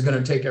book is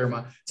gonna take care of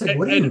my. It's like,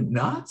 what are you,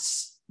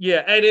 nuts?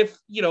 Yeah, and if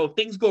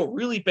things go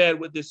really bad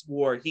with this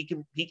war, he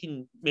can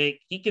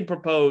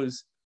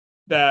propose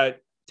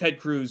that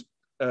Ted Cruz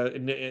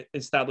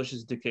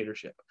establishes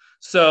dictatorship.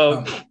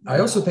 So I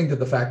also think that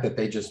the fact that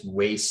they just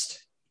waste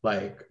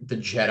like the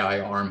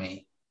Jedi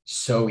army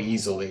so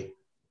easily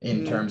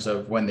in terms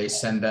of when they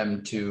send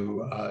them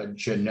to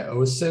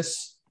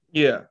Geonosis.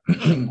 Yeah.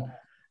 So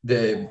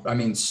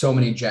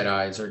many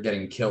Jedis are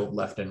getting killed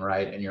left and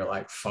right, and you're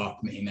like,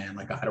 fuck me, man.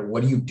 Like,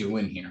 what are you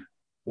doing here?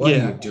 What are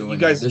you doing?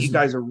 You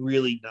guys are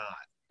really not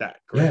that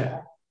great.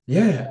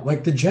 Yeah.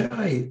 Like the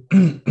Jedi,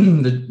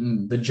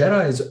 the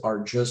Jedis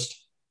are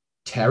just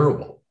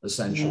terrible,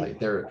 essentially.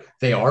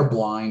 They are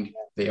blind,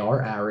 they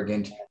are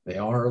arrogant, they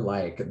are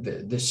like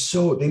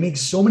they make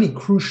so many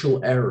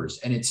crucial errors,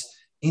 and it's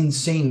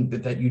insane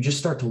that you just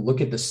start to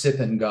look at the Sith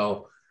and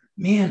go,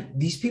 man,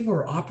 these people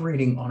are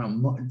operating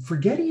on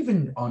forget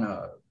even on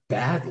a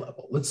bad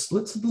level. Let's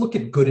look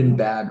at good and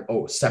bad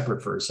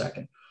separate for a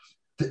second.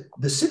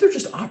 The Sith are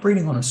just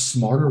operating on a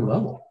smarter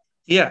level.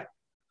 Yeah.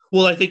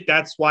 Well, I think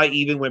that's why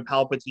even when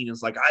Palpatine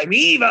is like, I'm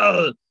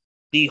evil,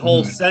 the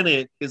whole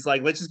Senate is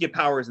like, let's just get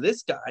powers of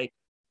this guy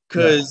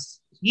because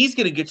he's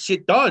going to get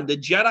shit done. The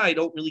Jedi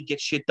don't really get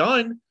shit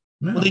done.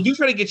 No. When they do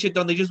try to get shit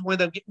done, they just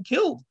wind up getting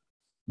killed.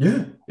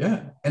 Yeah.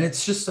 And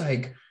it's just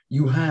like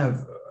you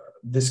have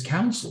this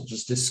council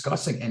just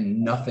discussing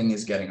and nothing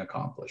is getting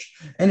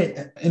accomplished.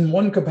 And in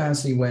one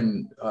capacity,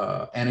 when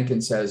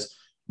Anakin says,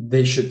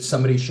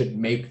 somebody should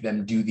make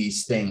them do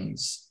these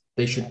things.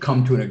 They should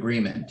come to an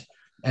agreement.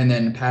 And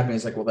then Padme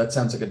is like, well, that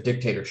sounds like a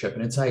dictatorship.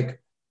 And it's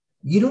like,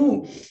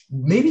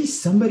 maybe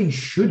somebody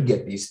should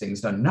get these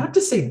things done. Not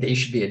to say they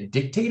should be a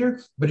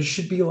dictator, but it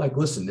should be like,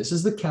 listen, this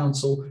is the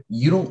council.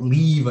 You don't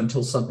leave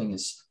until something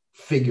is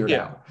figured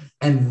out.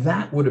 And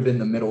that would have been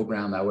the middle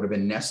ground that would have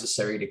been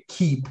necessary to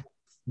keep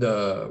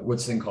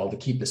to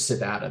keep the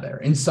Sith out of there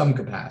in some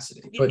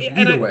capacity. But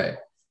either way.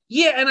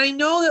 Yeah. And I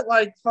know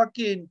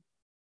that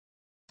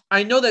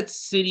I know that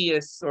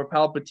Sidious or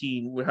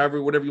Palpatine, whatever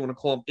you want to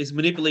call him, is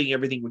manipulating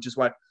everything, which is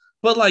why.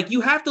 But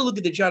you have to look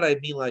at the Jedi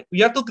and be like,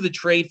 you have to look at the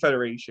Trade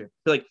Federation.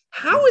 Be like,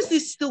 how is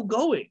this still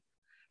going?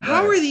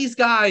 How are these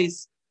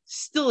guys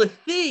still a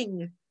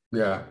thing?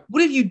 Yeah.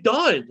 What have you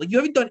done? You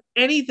haven't done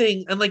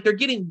anything, and they're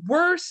getting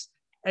worse.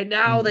 And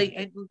now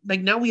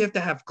now we have to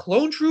have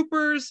clone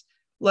troopers.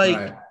 You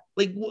have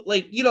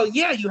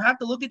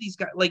to look at these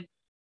guys.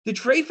 The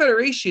Trade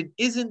Federation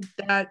isn't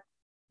that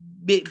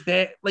big.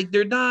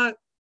 They're not.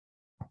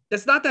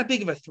 That's not that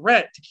big of a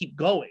threat to keep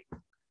going.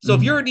 So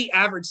if you're the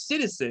average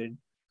citizen,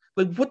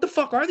 what the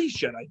fuck are these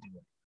Jedi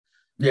doing?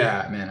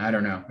 Yeah, man, I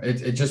don't know.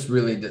 It just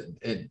really,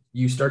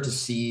 you start to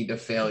see the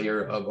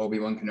failure of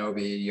Obi-Wan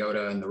Kenobi,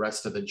 Yoda, and the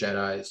rest of the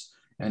Jedis.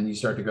 And you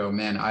start to go,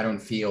 man, I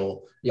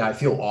feel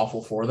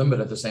awful for them.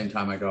 But at the same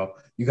time, I go,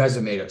 you guys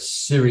have made a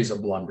series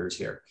of blunders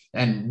here.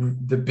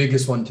 And the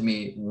biggest one to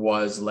me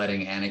was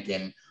letting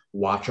Anakin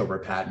watch over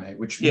Padme,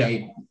 which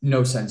made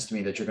no sense to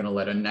me that you're going to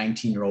let a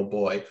 19-year-old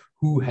boy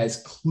who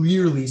has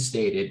clearly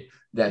stated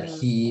that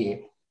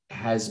he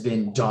has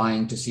been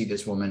dying to see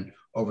this woman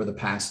over the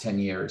past 10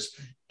 years.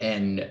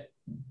 And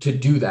to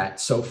do that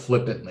so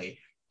flippantly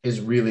is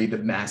really the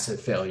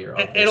massive failure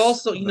of and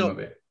also,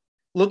 movie.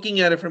 Looking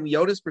at it from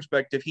Yoda's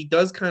perspective, he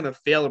does kind of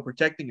fail in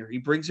protecting her. He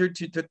brings her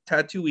to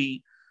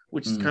Tatooine,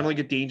 which is kind of like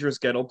a dangerous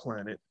ghetto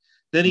planet.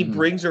 Then he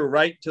brings her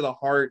right to the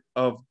heart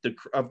of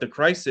the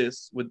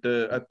crisis with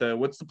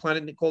what's the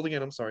planet called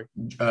again? I'm sorry.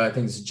 I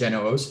think it's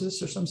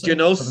Geonosis or something.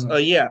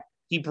 Yeah.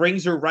 He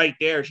brings her right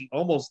there. She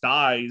almost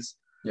dies.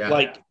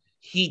 Yeah.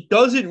 He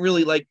doesn't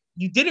really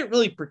you didn't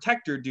really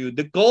protect her, dude.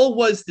 The goal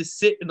was to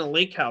sit in a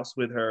lake house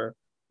with her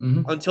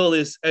until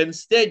this.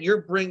 Instead,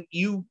 you're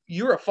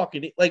a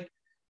fucking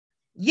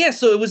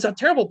so it was a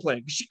terrible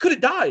plan. She could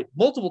have died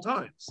multiple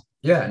times.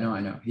 Yeah, no,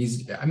 I know.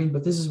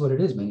 But this is what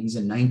it is, man. He's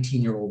a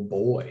 19-year-old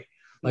boy.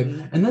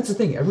 And that's the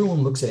thing.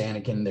 Everyone looks at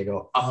Anakin and they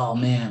go, "Oh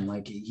man,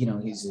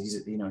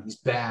 he's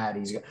bad.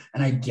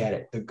 And I get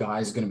it. The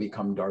guy's going to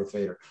become Darth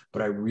Vader.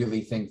 But I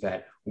really think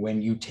that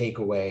when you take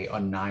away a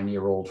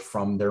 9-year-old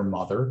from their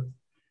mother,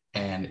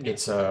 and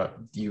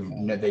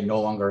they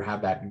no longer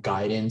have that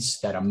guidance,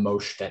 that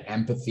emotion, that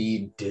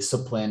empathy,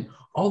 discipline,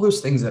 all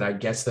those things that I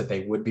guess that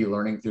they would be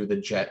learning through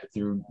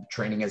through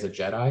training as a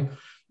Jedi.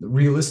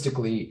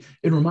 Realistically,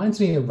 it reminds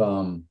me of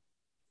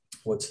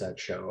what's that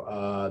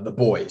show? The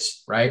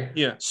Boys, right?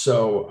 Yeah.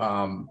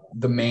 So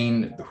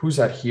who's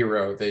that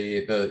hero?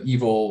 The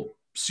evil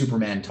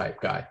Superman type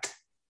guy.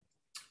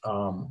 I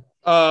know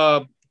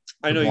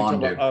you're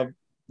talking about.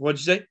 What'd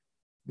you say?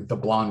 The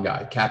blonde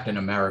guy, Captain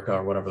America,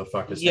 or whatever the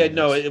fuck his name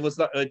is. It was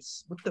not.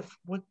 It's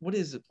what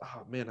is it?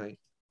 Oh man, I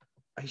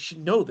should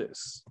know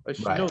this.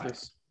 Know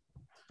this.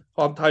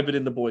 I'll type it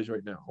in the boys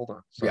right now. Hold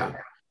on. Sorry.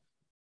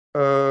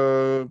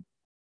 Yeah.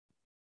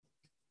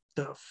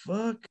 The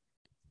fuck?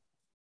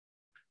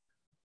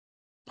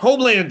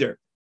 Homelander,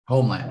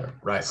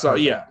 Right. so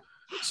Perfect. yeah.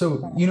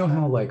 So you know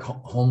how like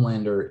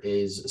Homelander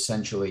is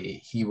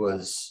essentially he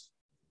was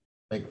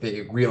like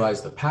they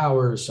realize the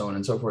powers, so on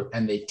and so forth,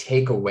 and they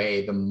take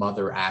away the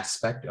mother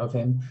aspect of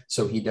him,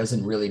 so he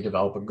doesn't really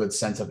develop a good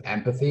sense of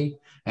empathy.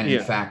 And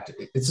in fact,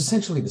 it's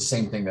essentially the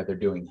same thing that they're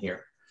doing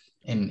here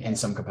in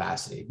some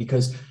capacity,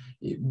 because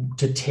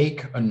to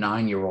take a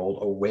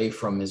 9-year-old away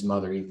from his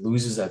mother, he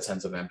loses that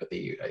sense of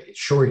empathy.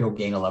 Sure, he'll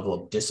gain a level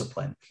of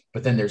discipline,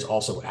 but then there's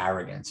also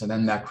arrogance, and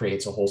then that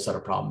creates a whole set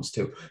of problems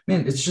too.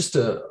 Man, it's just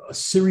a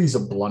series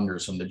of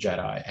blunders from the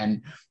Jedi.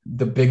 And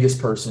the biggest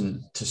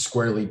person to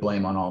squarely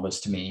blame on all this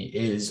to me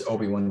is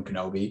Obi-Wan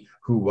Kenobi,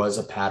 who was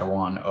a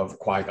Padawan of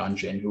Qui-Gon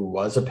Jinn, who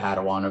was a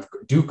Padawan of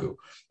Dooku.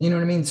 You know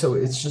what I mean? So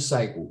it's just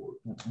like,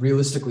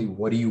 realistically,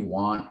 what do you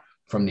want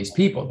from these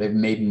people? They've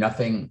made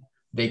nothing.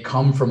 They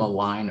come from a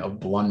line of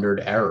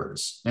blundered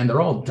errors, and they're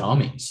all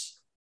dummies.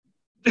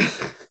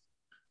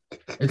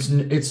 It's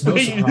no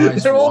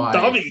surprise they're all why,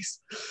 dummies.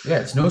 Yeah,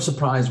 it's no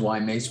surprise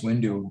why Mace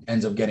Windu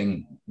ends up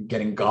getting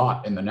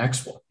got in the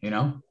next one, you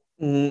know?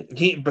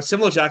 But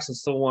Samuel Jackson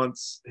still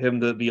wants him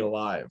to be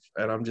alive,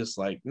 and I'm just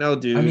like, no,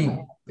 dude. I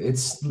mean,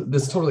 that's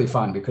totally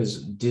fine,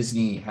 because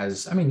Disney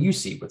has. I mean, you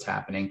see what's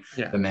happening.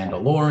 Yeah. The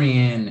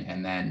Mandalorian,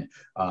 and then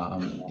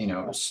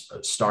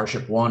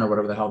Starship One or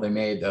whatever the hell they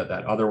made, that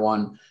other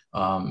one.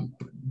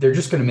 They're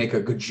just going to make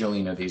a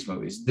gajillion of these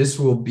movies. This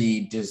will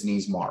be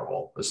Disney's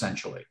Marvel,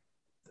 essentially.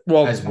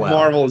 Well,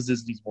 Marvel is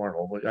Disney's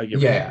Marvel. But I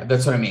give yeah,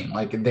 that's what I mean.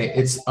 Like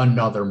it's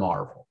another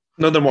Marvel.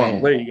 Another Marvel.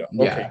 And, there you go.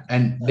 Yeah, okay.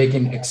 And they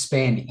can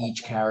expand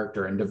each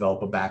character and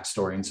develop a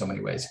backstory in so many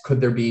ways.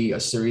 Could there be a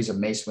series of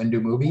Mace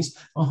Windu movies?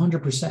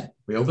 100%.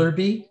 Will there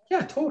be?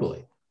 Yeah,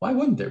 totally. Why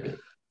wouldn't there be?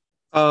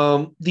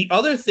 The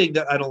other thing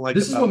that I don't like.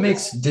 This is what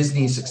makes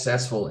Disney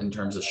successful in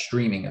terms of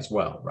streaming as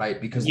well, right?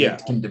 Because they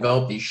can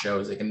develop these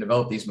shows, they can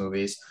develop these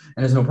movies,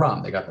 and there's no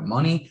problem. They got the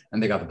money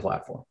and they got the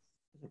platform.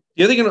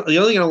 The other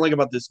thing I don't like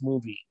about this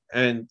movie,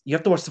 and you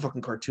have to watch the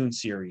fucking cartoon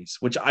series,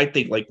 which I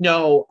think, like,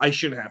 no, I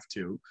shouldn't have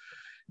to,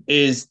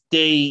 is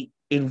they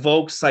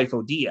invoke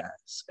Sifo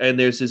Dyas, and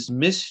there's this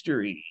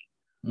mystery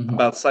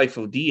about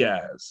Sifo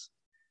Dyas,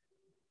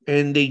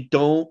 and they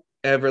don't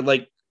ever,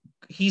 like,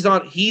 he's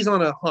on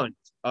a hunt.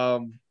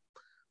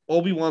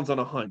 Obi-Wan's on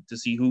a hunt to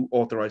see who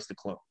authorized the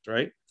clones,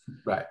 right?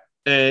 Right.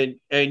 And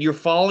you're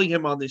following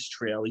him on this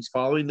trail. He's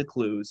following the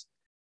clues,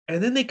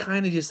 and then they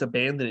kind of just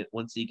abandon it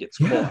once he gets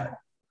caught.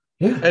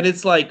 Yeah. And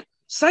it's like,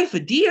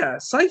 Sifo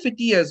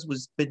Dyas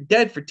was been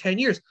dead for 10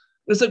 years.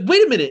 It's like,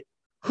 wait a minute,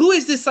 who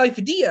is this Sifo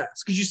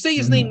Dyas? Because you say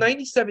his name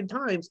 97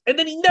 times, and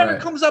then he never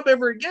comes up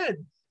ever again. And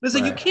it's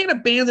like, you can't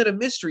abandon a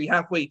mystery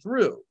halfway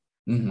through.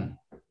 And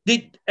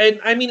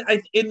I mean,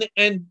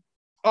 and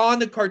on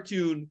the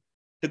cartoon,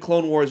 the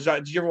Clone Wars,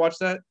 did you ever watch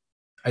that?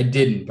 I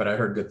didn't, but I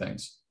heard good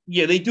things.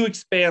 Yeah, they do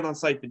expand on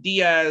Sifo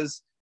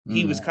Dyas.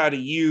 He was kind of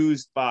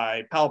used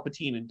by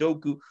Palpatine and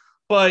Dooku,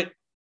 but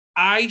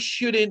I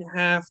shouldn't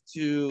have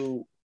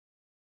to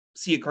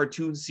see a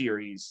cartoon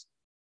series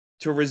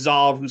to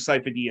resolve who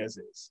Sifo Dyas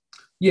is.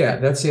 Yeah,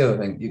 that's the other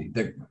thing.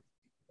 The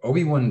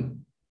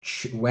Obi-Wan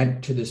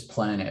went to this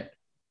planet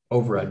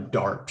over a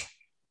dart.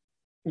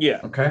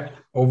 Yeah. Okay?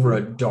 Over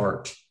a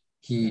dart.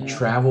 He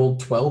traveled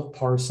 12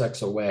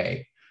 parsecs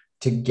away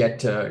to get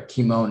to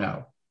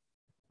Kimono,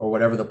 or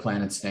whatever the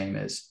planet's name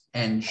is,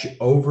 and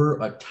over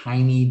a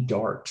tiny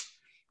dart.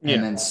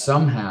 And then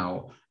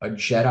somehow a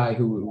Jedi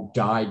who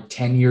died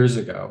 10 years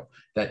ago,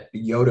 that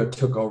Yoda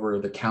took over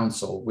the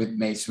council with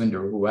Mace Windu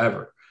or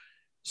whoever,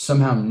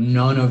 somehow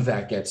none of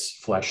that gets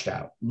fleshed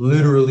out.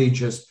 Literally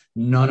just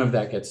none of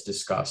that gets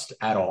discussed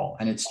at all.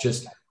 And it's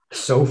just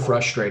so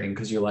frustrating,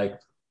 because you're like,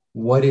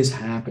 what is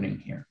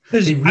happening here?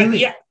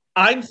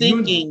 I'm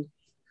thinking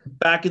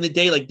back in the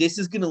day, like, this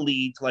is going to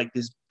lead to like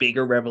this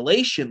bigger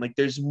revelation. Like,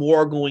 there's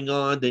more going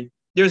on in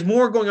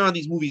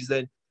these movies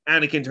than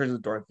Anakin turns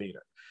into Darth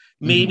Vader.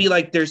 Maybe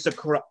like there's a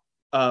corrupt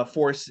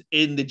force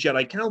in the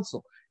Jedi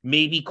Council.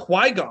 Maybe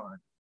Qui-Gon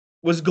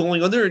was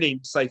going under the name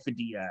Sifo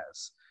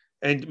Dyas,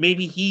 and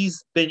maybe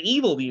he's been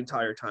evil the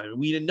entire time, and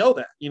we didn't know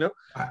that. You know,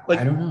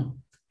 I don't know.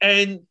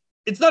 And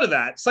it's none of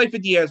that. Sifo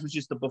Dyas was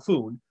just a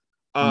buffoon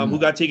who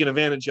got taken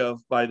advantage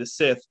of by the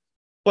Sith.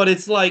 But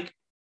it's like,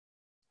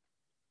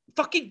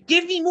 fucking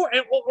give me more,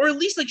 or at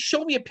least like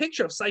show me a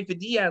picture of Sifo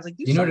Dyas. Like,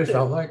 you know what it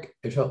felt like?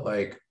 It felt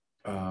like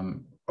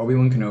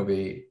Obi-Wan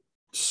Kenobi,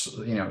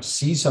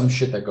 sees some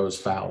shit that goes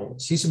foul,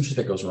 sees some shit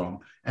that goes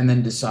wrong, and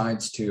then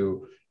decides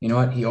to, you know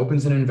what? He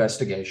opens an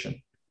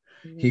investigation.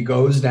 He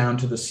goes down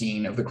to the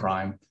scene of the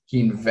crime.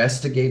 He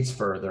investigates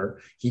further.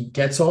 He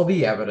gets all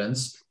the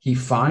evidence. He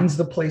finds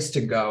the place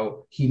to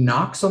go. He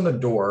knocks on the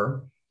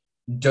door,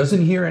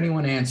 doesn't hear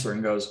anyone answer,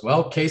 and goes,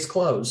 well, case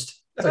closed.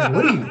 It's like,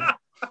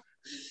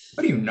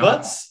 what are you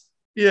nuts?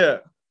 Yeah.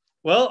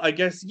 Well, I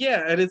guess,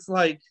 yeah. And it's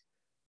like,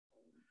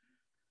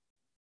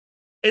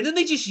 and then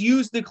they just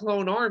use the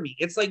clone army.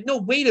 It's like, no,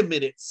 wait a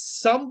minute.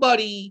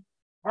 Somebody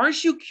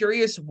aren't you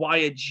curious why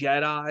a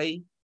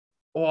Jedi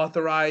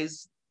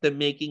authorized the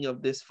making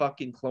of this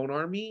fucking clone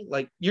army?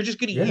 Like, you're just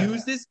going to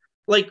use this?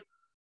 Like,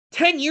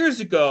 10 years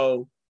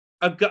ago,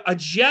 a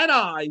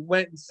Jedi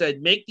went and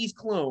said, make these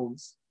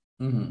clones.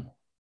 Mm-hmm.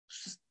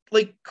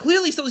 Like,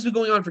 clearly something's been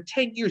going on for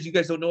 10 years you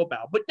guys don't know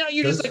about. But now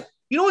you're just like,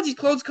 you know what? These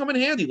clones come in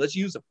handy. Let's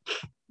use them.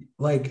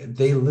 Like,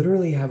 they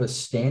literally have a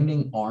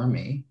standing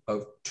army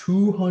of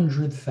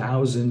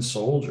 200,000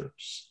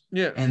 soldiers.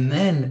 Yeah. And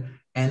then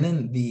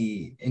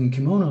in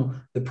Kimono,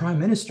 the prime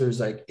minister is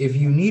like, if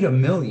you need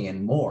 1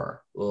 million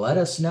more, let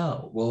us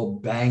know. We'll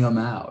bang them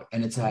out.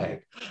 And it's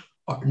like,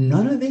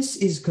 none of this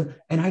is,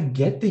 and I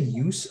get the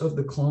use of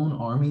the clone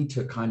army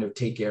to kind of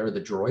take care of the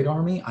droid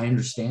army. I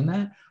understand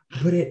that.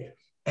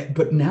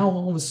 But now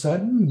all of a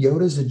sudden,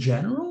 Yoda's a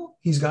general.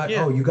 He's got,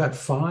 you've got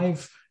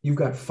five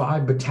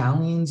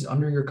battalions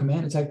under your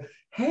command. It's like,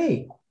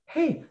 hey,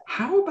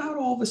 how about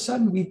all of a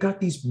sudden we've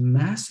got these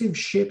massive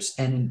ships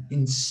and an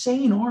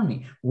insane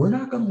army? We're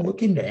not going to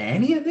look into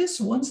any of this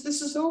once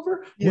this is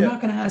over. We're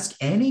not going to ask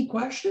any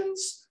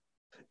questions.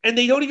 And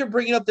they don't even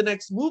bring it up the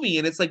next movie.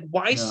 And it's like,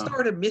 why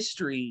start a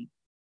mystery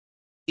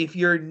if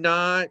you're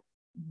not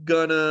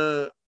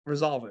gonna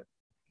resolve it?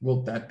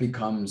 Well, that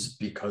becomes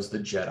because the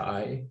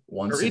Jedi,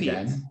 once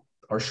again,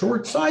 are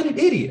short-sighted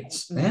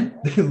idiots, man.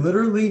 They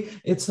literally,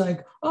 it's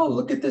like, oh,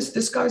 look at this.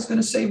 This guy's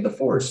going to save the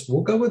Force.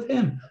 We'll go with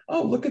him.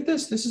 Oh, look at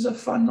this. This is a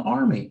fun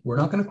army. We're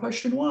not going to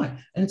question why.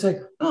 And it's like,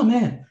 oh,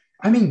 man.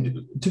 I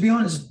mean, to be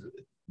honest,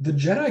 the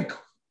Jedi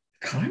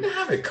kind of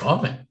have it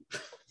coming.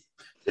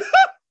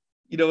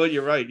 You know what?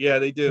 You're right. Yeah,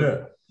 they do.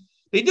 Yeah.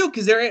 They do,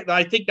 because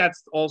I think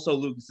that's also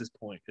Lucas's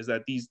point, is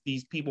that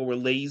these people were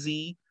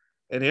lazy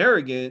and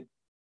arrogant,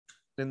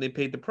 and they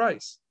paid the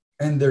price.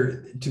 And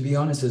to be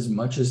honest, as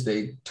much as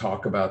they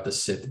talk about the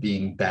Sith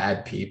being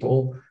bad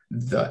people,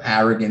 the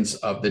arrogance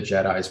of the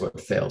Jedi is what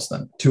fails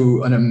them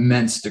to an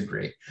immense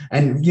degree.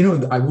 And, you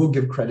know, I will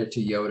give credit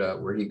to Yoda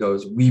where he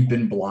goes, we've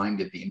been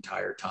blinded the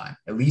entire time.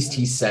 At least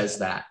he says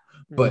that.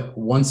 But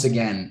once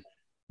again,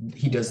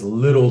 he does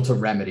little to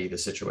remedy the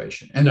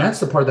situation. And that's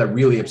the part that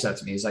really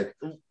upsets me. He's like,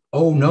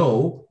 oh,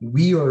 no,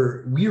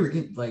 we're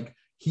like,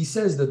 he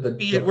says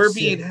that we're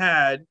being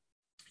had.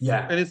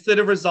 Yeah. And instead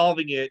of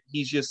resolving it,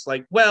 he's just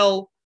like,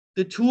 well,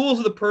 the tools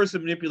of the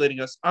person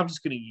manipulating us, I'm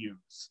just going to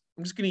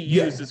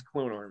use this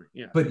clone army.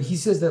 Yeah. But he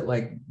says that,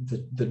 like,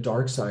 the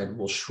dark side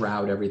will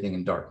shroud everything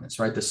in darkness,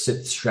 right? The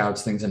Sith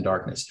shrouds things in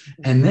darkness.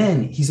 And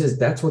then he says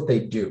that's what they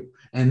do.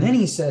 And then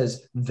he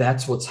says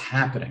that's what's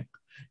happening.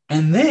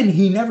 And then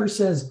he never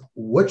says,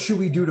 what should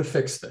we do to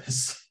fix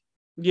this?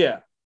 Yeah.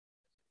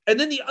 And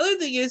then the other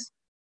thing is,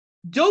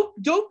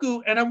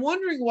 Dooku, and I'm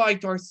wondering why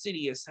Darth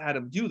Sidious had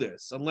him do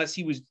this, unless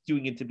he was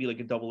doing it to be like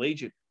a double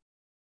agent.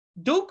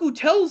 Dooku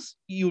tells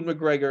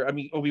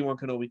Obi-Wan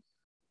Kenobi,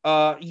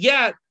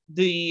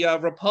 the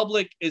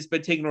Republic has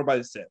been taken over by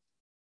the Sith.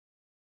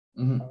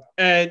 Mm-hmm.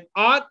 And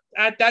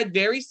at that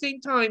very same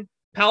time,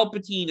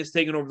 Palpatine is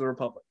taking over the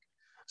Republic.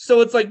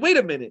 So it's like, wait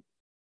a minute.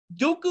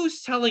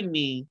 Dooku's telling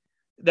me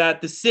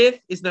that the Sith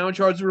is now in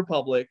charge of the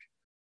Republic,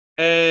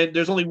 and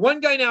there's only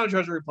one guy now in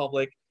charge of the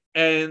Republic,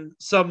 and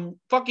some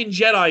fucking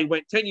Jedi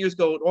went 10 years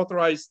ago and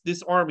authorized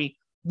this army,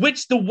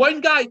 which the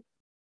one guy,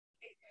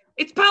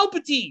 it's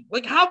Palpatine.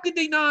 Like, how could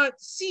they not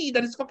see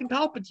that it's fucking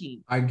Palpatine?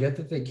 I get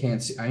that they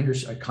can't see. I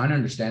kind of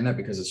understand that,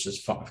 because it's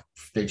just fun.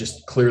 They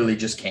just clearly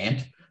just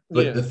can't.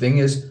 But the thing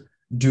is,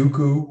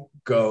 Dooku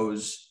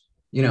goes,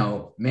 you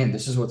know, man,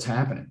 this is what's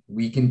happening.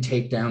 We can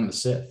take down the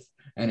Sith.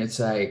 And it's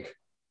like,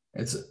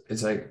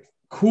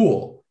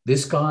 cool.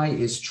 This guy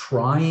is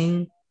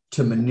trying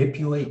to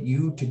manipulate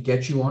you to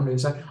get you onto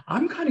his side.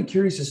 I'm kind of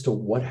curious as to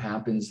what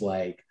happens.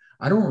 Like,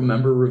 I don't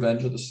remember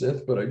Revenge of the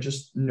Sith, but I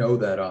just know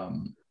that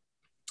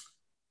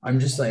I'm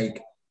just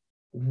like,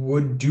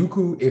 would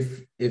Dooku,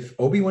 if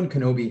Obi-Wan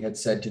Kenobi had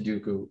said to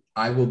Dooku,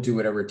 I will do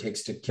whatever it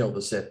takes to kill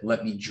the Sith,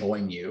 let me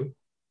join you,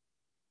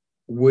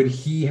 would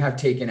Dooku have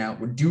taken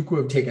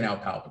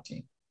out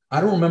Palpatine? I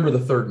don't remember the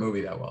third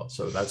movie that well,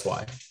 so that's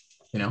why,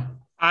 you know?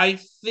 I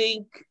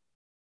think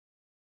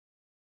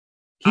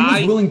he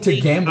was willing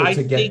to gamble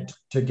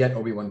to get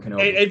Obi-Wan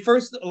Kenobi. And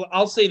first,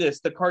 I'll say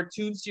this: the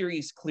cartoon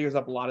series clears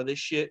up a lot of this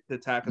shit, the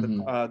Attack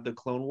of the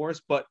Clone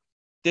Wars. But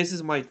this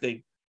is my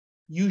thing: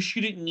 you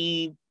shouldn't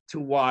need to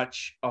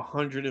watch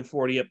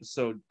 140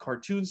 episode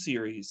cartoon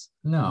series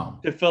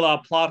to fill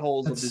out plot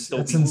holes of this.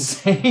 That's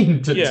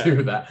insane to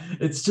do that.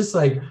 It's just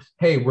like,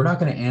 hey, we're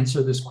not going to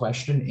answer this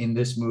question in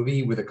this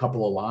movie with a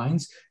couple of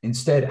lines.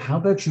 Instead, how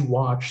about you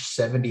watch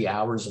 70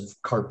 hours of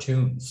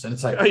cartoons? And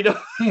it's like, I know.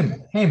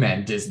 Hey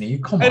man, Disney,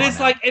 come on. And it's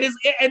now. Like, it is,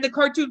 and the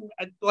cartoon,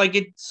 like,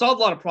 it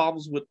solved a lot of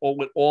problems with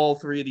all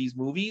three of these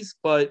movies.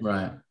 But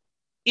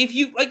if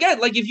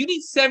you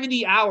need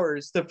 70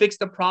 hours to fix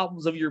the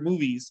problems of your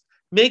movies,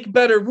 make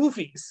better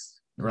movies.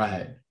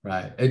 Right.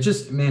 It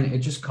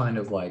just kind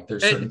of like,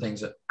 there's certain things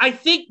that I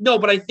think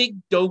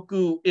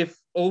Dooku, if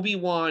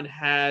Obi-Wan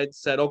had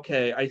said,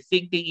 okay, I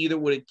think they either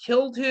would have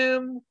killed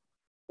him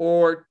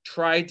or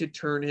tried to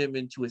turn him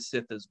into a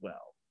Sith as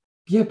well.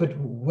 Yeah, but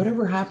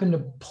whatever happened to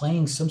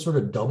playing some sort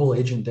of double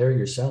agent there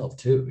yourself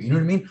too? You know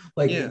what I mean?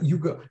 Like Yeah. you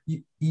go,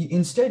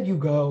 instead you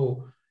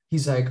go.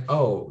 He's like,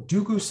 oh,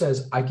 Dooku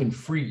says I can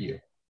free you,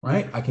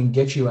 right? I can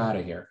get you out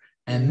of here.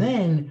 And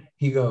then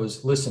he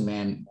goes, listen,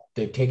 man,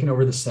 they've taken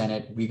over the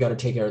Senate. We got to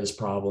take care of this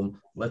problem.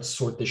 Let's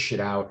sort this shit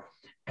out.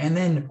 And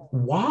then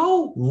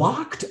while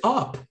locked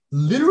up,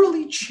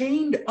 literally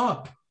chained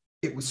up,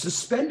 it was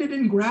suspended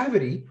in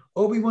gravity.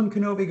 Obi-Wan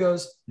Kenobi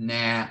goes,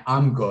 nah,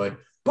 I'm good.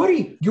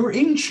 Buddy, you're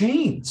in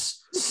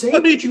chains. Say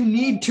what you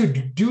need to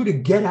do to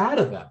get out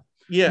of them.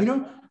 Yeah. You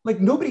know, like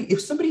nobody,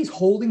 if somebody's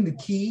holding the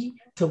key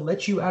to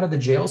let you out of the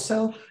jail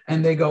cell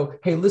and they go,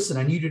 hey, listen,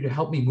 I need you to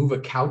help me move a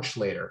couch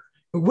later.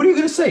 What are you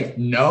going to say?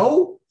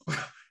 No,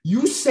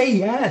 you say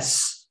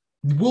yes.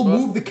 We'll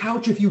move the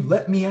couch if you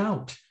let me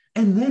out.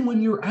 And then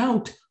when you're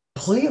out,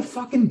 play a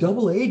fucking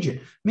double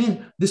agent.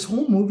 Man, this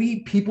whole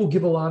movie, people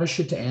give a lot of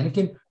shit to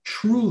Anakin.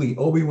 Truly,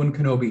 Obi-Wan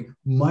Kenobi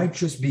might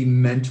just be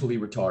mentally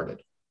retarded.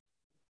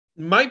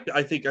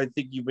 I think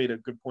you made a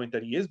good point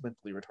that he is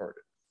mentally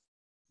retarded.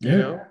 Yeah. You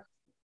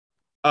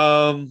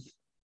know?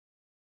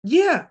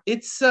 Yeah,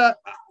 it's but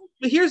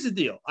here's the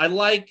deal. I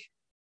like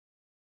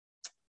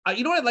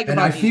you know what I like and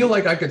about I feel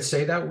like I could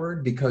say that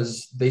word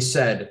because they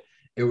said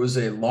it was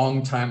a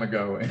long time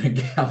ago in a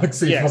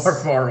galaxy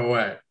far, far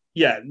away.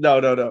 Yeah,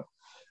 no.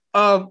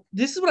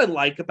 This is what I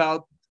like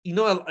about, you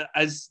know,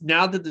 as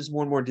now that there's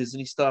more and more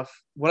Disney stuff,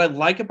 what I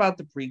like about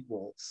the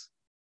prequels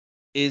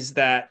is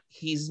that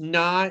he's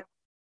not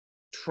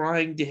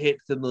trying to hit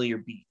familiar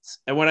beats.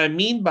 And what I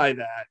mean by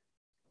that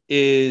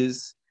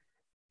is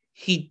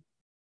he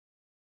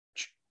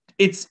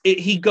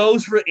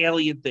goes for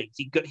alien things.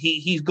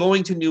 He's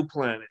going to new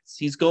planets.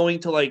 He's going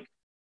to like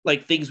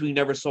things we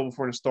never saw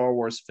before in a Star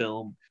Wars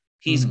film.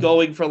 He's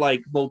going for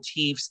like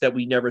motifs that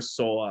we never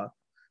saw,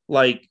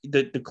 like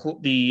the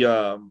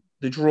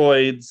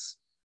droids,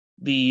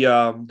 the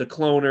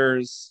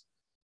cloners,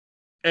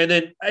 and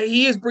then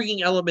he is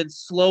bringing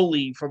elements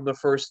slowly from the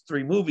first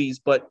three movies,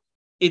 but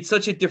it's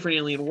such a different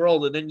alien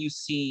world. And then you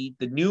see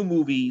the new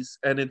movies,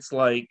 and it's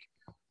like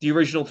the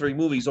original three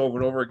movies over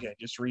and over again,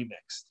 just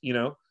remixed, you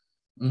know?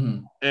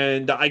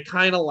 And I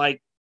kind of like,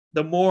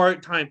 the more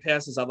time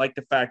passes, I like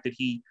the fact that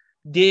he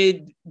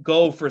did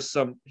go for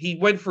he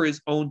went for his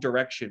own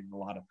direction in a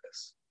lot of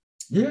this.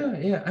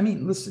 Yeah. I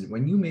mean, listen,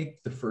 when you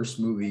make the first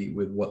movie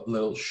with what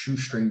little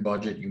shoestring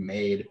budget you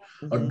made,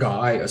 a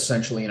guy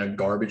essentially in a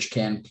garbage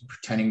can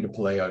pretending to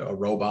play a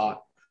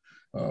robot,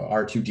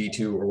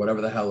 R2D2 or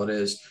whatever the hell it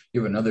is,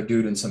 you have another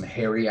dude in some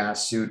hairy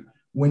ass suit.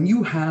 When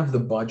you have the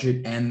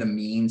budget and the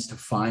means to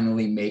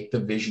finally make the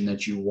vision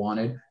that you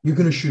wanted, you're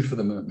going to shoot for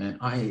the moon, man.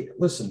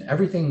 Listen,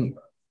 everything,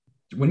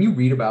 when you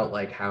read about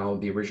like how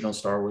the original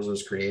Star Wars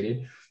was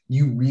created,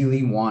 you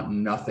really want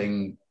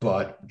nothing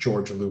but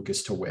George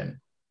Lucas to win.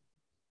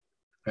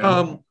 You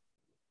know?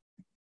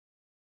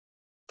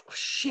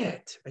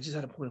 Shit. I just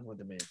had a point I wanted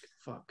to make.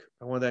 Fuck.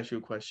 I wanted to ask you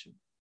a question.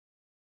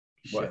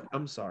 What? Shit.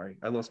 I'm sorry.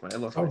 I lost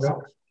myself.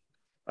 God.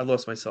 I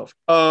lost myself.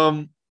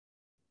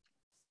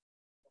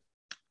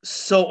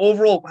 So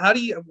overall, how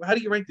do you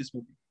rank this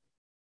movie?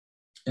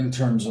 In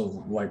terms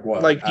of like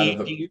what? Like, do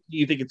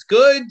you think it's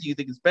good? Do you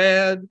think it's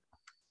bad?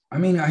 I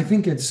mean, I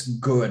think it's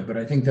good, but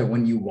I think that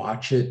when you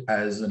watch it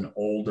as an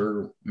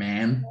older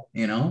man,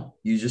 you know,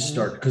 you just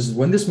start, because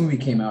when this movie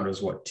came out, it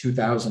was what,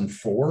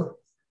 2004?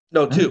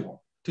 No,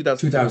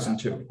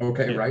 2002.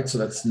 Okay, yeah. Right. So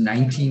that's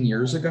 19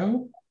 years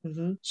ago.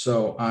 Mm-hmm.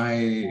 So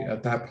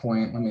at that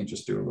point, let me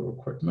just do a little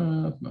quick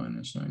math,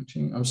 minus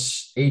 19. I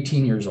was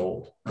 18 years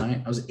old,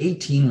 right? I was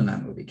 18 when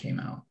that movie came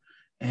out.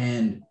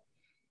 And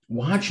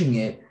watching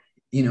it,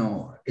 you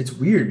know, it's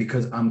weird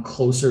because I'm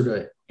closer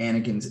to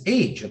Anakin's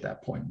age at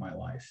that point in my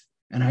life.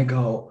 And I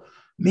go,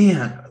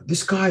 man,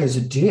 this guy is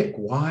a dick.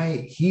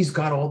 Why? He's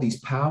got all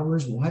these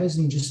powers. Why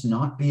doesn't he just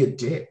not be a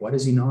dick? Why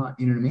does he not?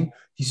 You know what I mean?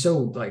 He's so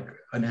like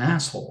an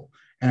asshole.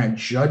 And I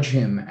judge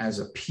him as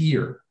a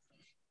peer.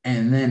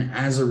 And then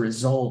as a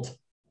result,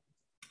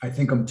 I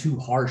think I'm too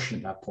harsh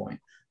at that point.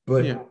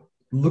 But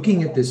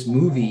looking at this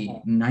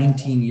movie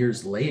 19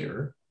 years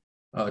later,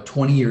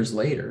 20 years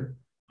later,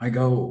 I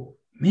go,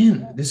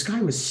 man, this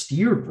guy was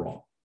steered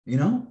wrong, you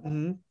know?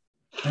 Mm-hmm.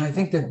 And I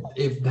think that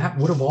if that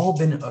would have all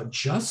been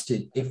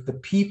adjusted, if the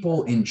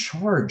people in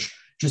charge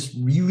just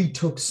really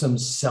took some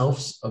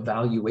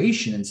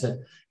self-evaluation and said,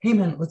 hey,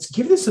 man, let's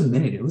give this a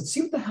minute. Let's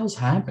see what the hell's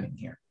happening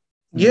here.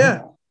 You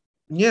know?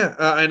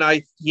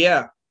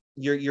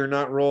 You're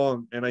not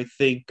wrong. And I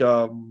think,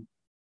 I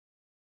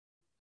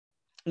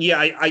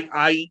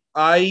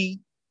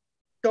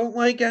don't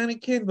like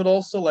Anakin, but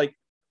also like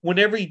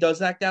whenever he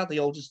does act out, they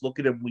all just look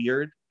at him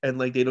weird and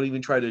like they don't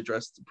even try to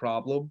address the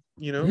problem,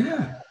 you know?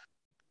 Yeah.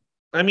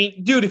 I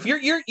mean, dude, if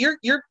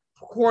you're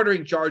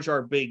quartering Jar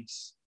Jar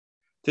Binks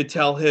to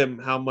tell him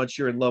how much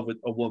you're in love with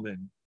a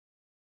woman,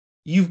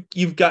 you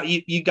got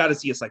to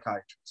see a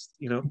psychiatrist,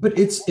 you know? But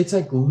it's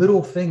like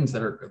little things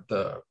that are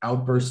the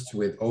outbursts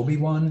with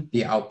Obi-Wan,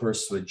 the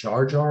outbursts with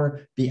Jar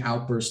Jar, the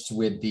outbursts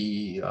with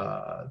the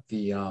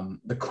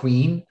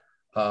queen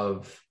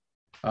of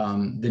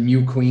the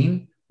new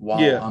queen.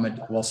 Yeah.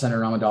 While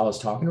Senator Amidala is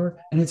talking to her,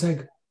 and it's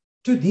like,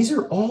 dude, these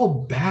are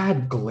all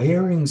bad,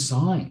 glaring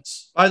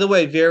signs. By the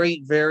way,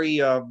 very, very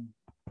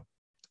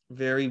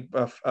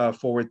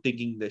forward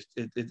thinking. That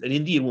an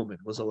Indian woman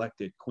was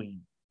elected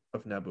queen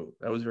of Naboo.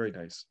 That was very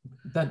nice.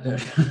 That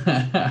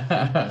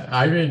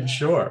I mean,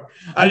 sure.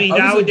 I mean,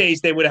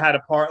 nowadays they would have had a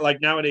part. Like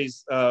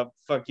nowadays,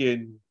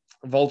 fucking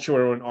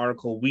Vulture or an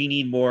article. We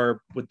need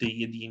more with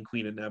the Indian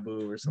queen of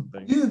Naboo or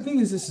something. Yeah, the thing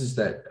is, this is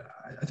that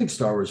I think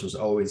Star Wars was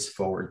always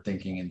forward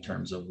thinking in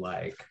terms of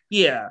like,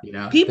 yeah, you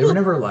know, people they were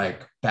never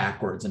like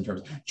backwards in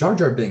terms of Jar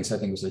Jar Binks. I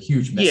think was a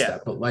huge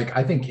misstep, but like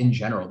I think in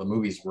general the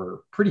movies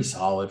were pretty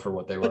solid for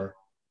what they were.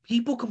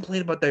 People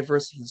complain about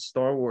diversity in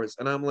Star Wars,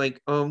 and I'm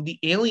like, the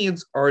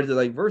aliens are the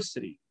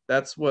diversity.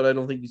 That's what I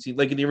don't think you see,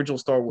 like in the original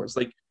Star Wars,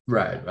 like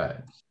right.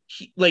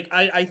 Like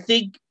I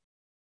think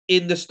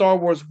in the Star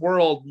Wars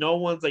world, no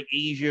one's like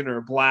Asian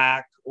or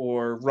black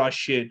or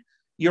Russian.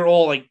 You're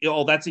all like,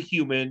 oh, that's a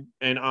human,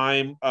 and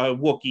I'm a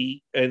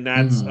Wookiee, and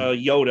that's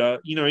Yoda.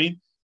 You know what I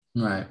mean?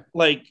 Right.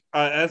 Like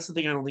that's the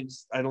thing.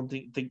 I don't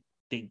think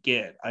they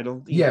get. I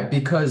don't think. Yeah,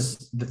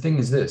 because the thing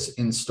is this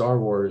in Star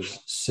Wars,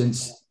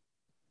 since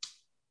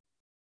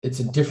it's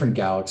a different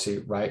galaxy,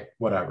 right?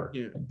 Whatever.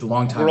 Yeah. A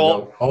long time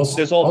ago.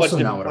 There's all bunch of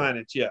different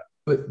planets. Yeah.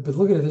 But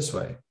look at it this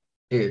way.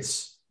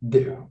 It's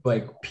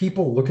like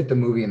people look at the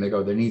movie and they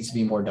go, there needs to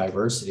be more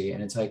diversity.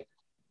 And it's like,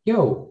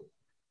 yo,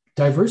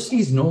 diversity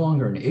is no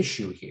longer an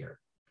issue here.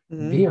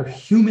 They are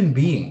human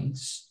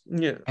beings.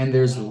 Yeah. And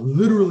there's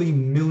literally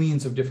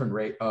millions of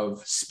different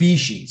of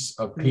species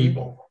of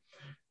people.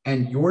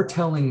 And you're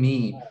telling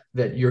me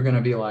that you're going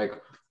to be like,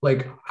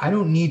 I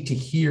don't need to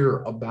hear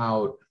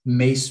about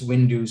Mace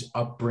Windu's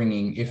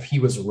upbringing if he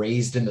was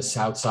raised in the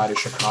South Side of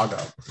Chicago.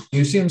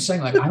 You see what I'm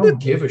saying? Like, I don't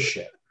give a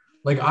shit.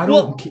 Like, I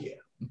don't care.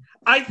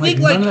 I think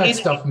none of that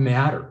stuff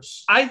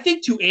matters. I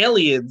think to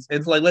aliens,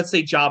 it's like, let's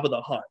say Jabba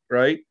the Hutt,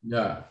 right?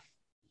 Yeah.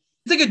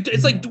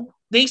 It's like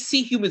they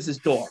see humans as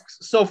dogs.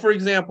 So, for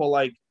example,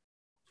 like,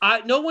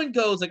 no one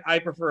goes like, I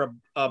prefer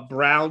a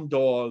brown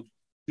dog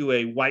to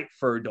a white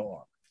fur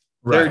dog.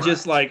 Right. They're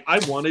just like, I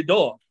want a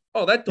dog.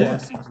 Oh, that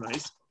dog seems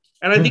nice.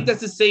 And I think that's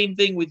the same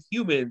thing with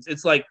humans.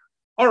 It's like,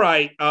 all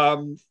right,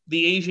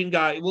 the Asian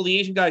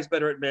guy's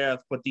better at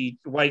math, but the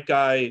white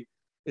guy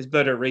is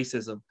better at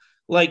racism.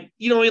 Like,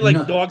 you know,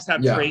 like dogs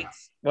have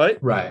traits. What?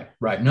 Right.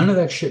 None of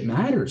that shit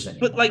matters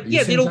anymore. But like,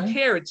 they don't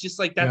care. It's just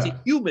like, that's a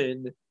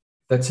human.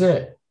 That's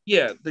it.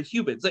 Yeah, the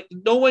humans. Like,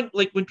 no one,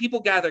 like, when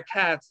people gather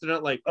cats, they're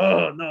not like,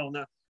 oh, no.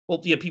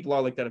 Well, yeah, people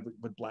are like that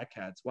with black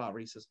cats. Wow,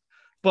 racism.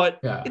 But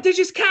they're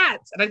just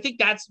cats. And I think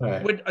that's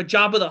when a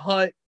Jabba the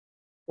Hutt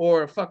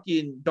or a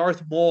fucking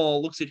Darth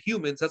Maul looks at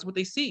humans, that's what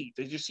they see.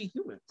 They just see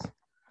humans.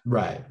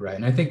 Right.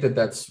 And I think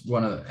that's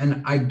one of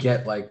and I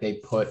get like they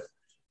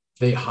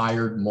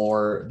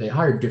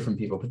hired different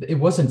people, but it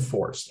wasn't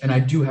forced. And I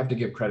do have to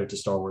give credit to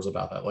Star Wars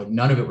about that. Like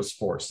none of it was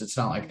forced. It's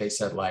not like they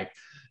said like,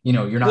 you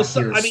know, you're not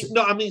here.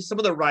 I mean, some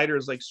of the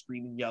writers like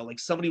scream and yell. Like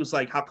somebody was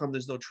like, how come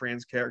there's no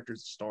trans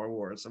characters in Star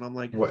Wars? And I'm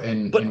like,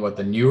 in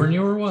the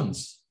newer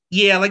ones?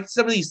 Yeah, like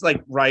some of these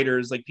like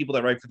writers, like people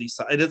that write for these,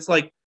 and it's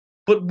like,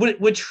 but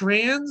would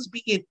trans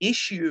be an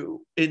issue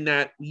in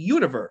that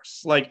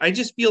universe? Like, I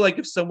just feel like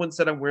if someone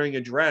said I'm wearing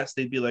a dress,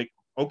 they'd be like,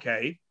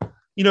 okay,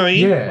 you know what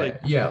I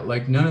mean?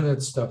 Like none of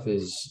that stuff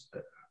is.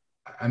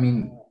 I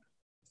mean,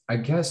 I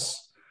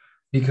guess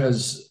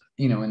because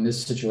you know, in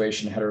this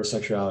situation,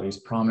 heterosexuality is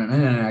prominent,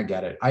 and I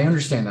get it. I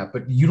understand that,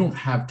 but you don't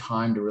have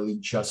time to really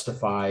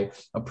justify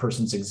a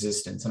person's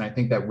existence. And I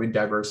think that with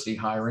diversity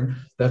hiring,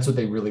 that's what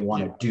they really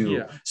want to do.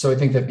 Yeah. So I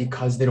think that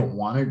because they don't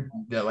want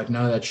to, like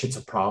none of that shit's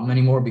a problem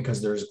anymore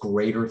because there's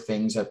greater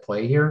things at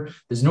play here.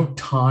 There's no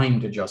time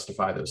to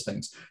justify those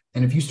things.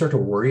 And if you start to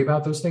worry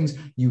about those things,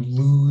 you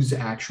lose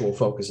actual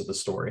focus of the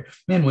story.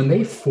 Man, when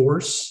they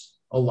force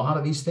a lot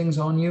of these things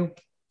on you,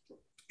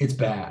 it's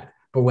bad.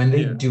 But when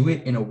they do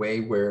it in a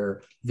way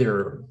where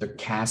they're the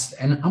cast,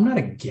 and I'm not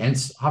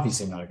against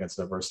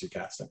diversity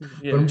casting,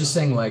 but I'm just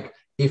saying like,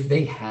 if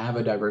they have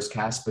a diverse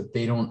cast, but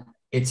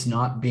it's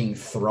not being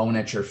thrown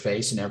at your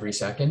face in every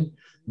second,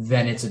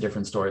 then it's a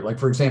different story. Like,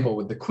 for example,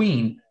 with the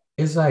Queen,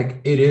 it's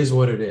like, it is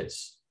what it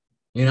is,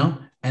 you know?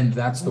 And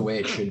that's the way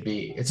it should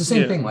be. It's the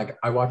same thing. Like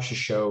I watched the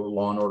show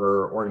Law and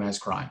Order Organized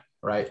Crime,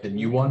 right? The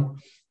new one.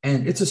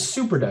 And it's a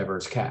super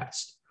diverse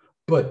cast,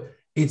 but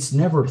it's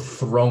never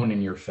thrown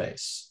in your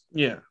face.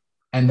 Yeah.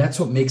 And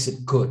that's what makes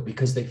it good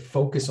because they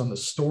focus on the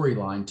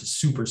storyline to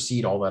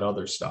supersede all that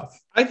other stuff.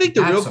 I think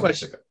the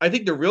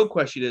real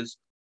question is,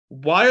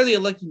 why are they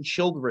electing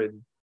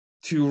children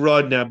to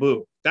run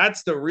Naboo?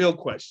 That's the real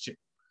question.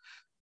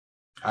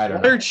 I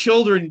don't know. Why are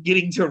children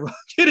getting to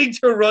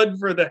run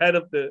for the head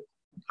of the...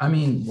 I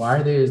mean, why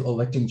are they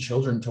electing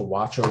children to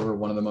watch over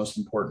one of the most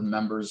important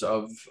members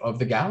of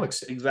the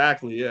galaxy?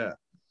 Exactly, yeah.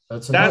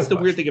 That's the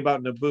weird thing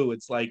about Naboo.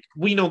 It's like,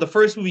 we know the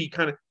first movie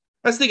kind of...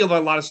 I was thinking of a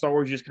lot of Star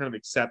Wars, you just kind of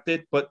accept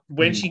it. But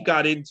when she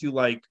got into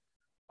like,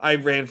 I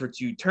ran for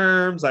 2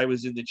 terms, I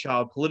was in the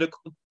child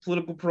political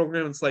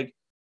program. It's like,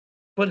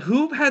 but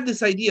who had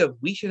this idea of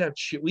we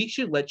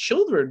should let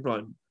children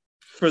run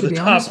for the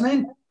top? Honest,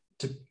 man,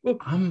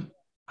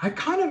 I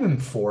kind of am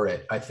for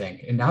it, I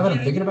think. And now that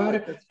I'm thinking about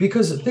it,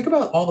 because think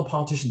about all the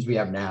politicians we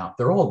have now,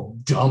 they're all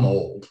dumb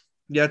old.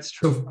 Yeah, that's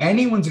true. So if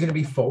anyone's going to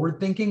be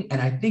forward thinking,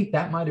 and I think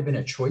that might have been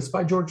a choice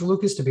by George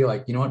Lucas to be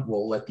like, you know what,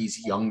 we'll let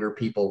these younger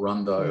people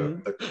run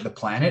the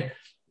planet.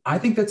 I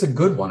think that's a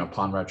good one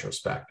upon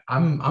retrospect.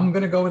 I'm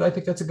going to go with, I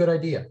think that's a good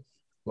idea.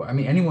 Well, I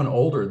mean, anyone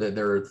older, that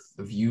their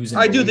views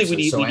and I do think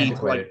we so need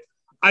to, like,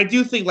 I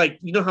do think, like,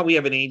 you know how we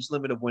have an age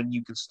limit of when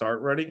you can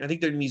start running? I think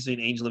there needs to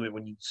be an age limit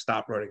when you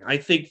stop running. I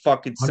think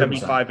fucking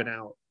 75 and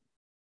out.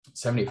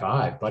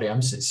 75, buddy.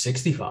 I'm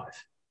 65.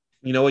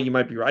 You know what? You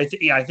might be right.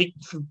 I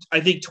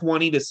think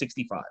 20 to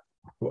 65.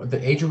 Well,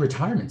 the age of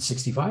retirement,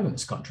 65 in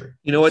this country.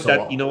 You know what?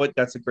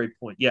 That's a great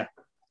point. Yeah.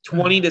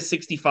 20 to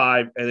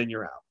 65, and then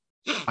you're out.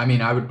 I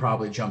mean, I would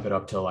probably jump it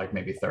up to like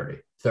maybe 30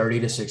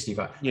 to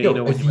 65. Yeah, you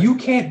know if you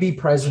can't be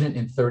president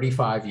in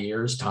 35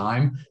 years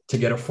time to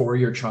get a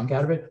 4-year chunk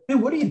out of it,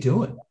 man, what are you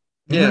doing?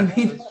 You know what I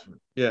mean?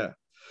 Yeah.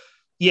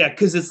 Yeah,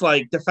 because it's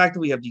like the fact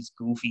that we have these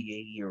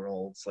goofy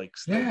 80-year-olds, like,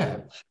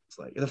 it's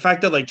like the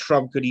fact that like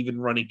Trump could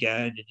even run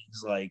again, and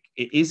he's like,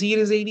 is he in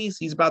his 80s?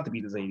 He's about to be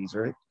in his 80s,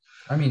 right?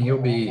 I mean,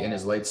 he'll be in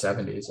his late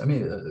 70s. I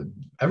mean,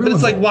 but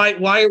it's like,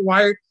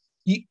 why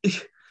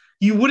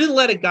you wouldn't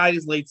let a guy in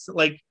his late,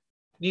 like,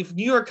 if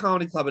New York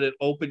Comedy Club had an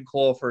open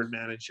call for a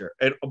manager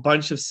and a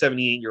bunch of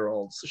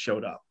 78-year-olds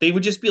showed up, they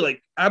would just be like,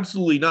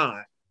 absolutely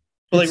not.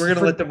 But like, we're going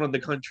to let them run the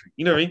country.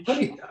 You know what I mean?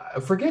 Buddy,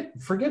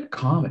 forget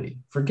comedy.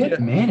 Forget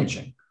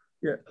managing.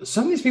 Yeah.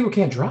 Some of these people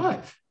can't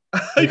drive.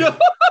 I know.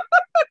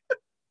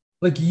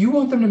 Like, you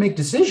want them to make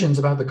decisions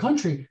about the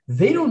country.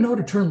 They don't know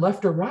to turn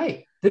left or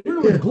right. They don't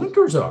know where the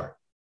blinkers are.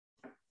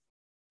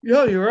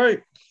 Yeah, you're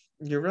right.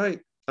 You're right.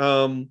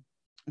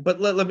 But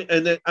let me,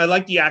 and then I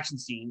like the action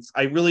scenes.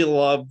 I really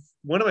love,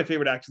 one of my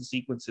favorite action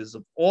sequences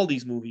of all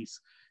these movies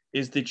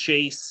is the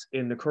chase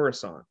in the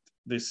Coruscant,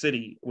 the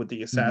city with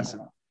the assassin.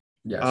 Mm-hmm.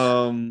 Yes.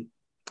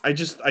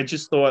 I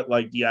just thought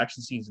like the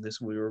action scenes in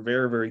this movie were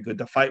very, very good.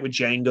 The fight with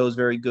Django is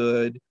very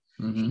good.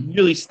 Mm-hmm. He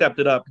really stepped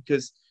it up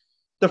because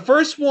the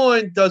first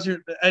one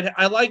doesn't, and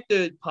I like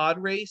the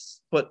pod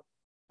race, but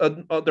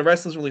the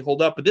rest doesn't really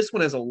hold up. But this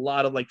one has a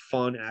lot of like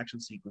fun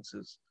action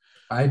sequences.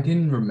 I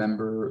didn't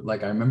remember,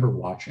 like, I remember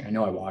watching, I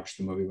know I watched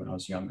the movie when I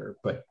was younger,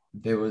 but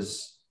I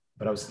was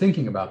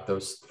thinking about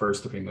those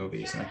first 3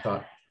 movies, and I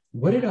thought,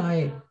 what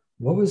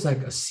was like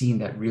a scene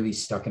that really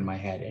stuck in my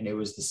head? And it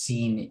was the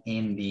scene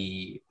in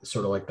the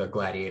sort of like the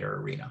gladiator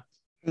arena.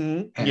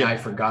 Mm-hmm. And I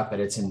forgot that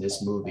it's in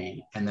this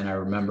movie. And then I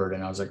remembered,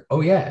 and I was like,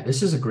 oh yeah,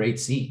 this is a great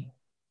scene.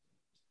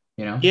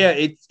 You know? Yeah,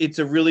 it's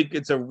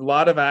a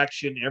lot of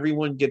action.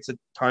 Everyone gets a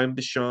time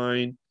to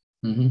shine.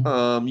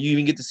 Mm-hmm. You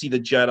even get to see the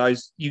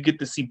Jedis. You get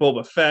to see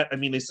Boba Fett. I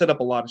mean, they set up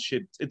a lot of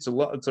shit. It's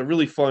a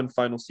really fun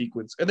final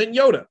sequence. And then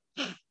Yoda.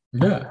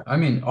 Yeah, I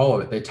mean, all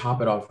of it. They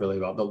top it off really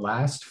well. The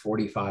last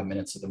 45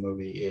 minutes of the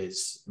movie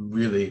is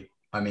really,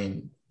 I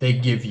mean, they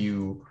give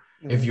you,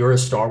 if you're a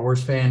Star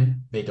Wars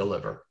fan, they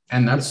deliver.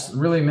 And that's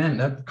really, man,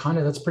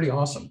 that's pretty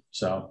awesome.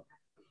 So.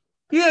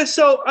 Yeah,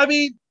 so, I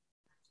mean,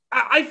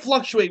 I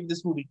fluctuate with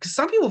this movie because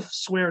some people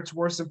swear it's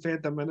worse than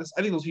Phantom Menace.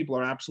 I think those people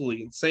are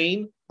absolutely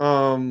insane.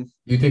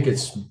 You think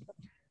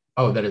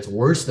that it's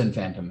worse than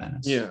Phantom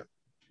Menace? Yeah.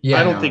 Yeah,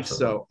 I don't think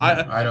so.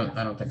 I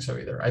don't think so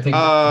either. I think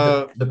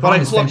the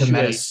problem is Phantom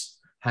Menace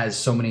has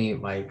so many,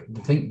 like,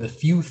 the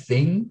few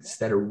things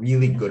that are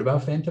really good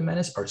about Phantom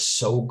Menace are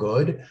so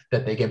good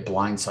that they get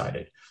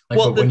blindsided. Like,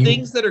 well, the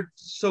things that are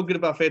so good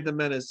about Phantom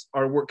Menace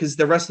are because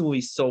the rest of the movie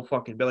is so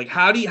fucking bad. Like,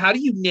 how do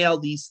you nail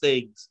these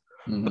things?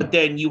 Mm-hmm. But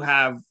then you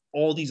have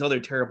all these other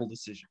terrible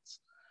decisions.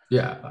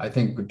 Yeah, I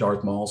think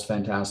Darth Maul's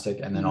fantastic,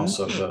 and then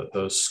also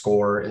the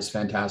score is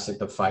fantastic.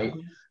 The fight,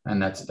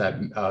 and that's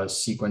that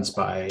sequence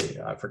by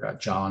I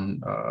forgot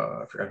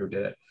who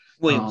did it.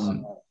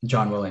 Williams.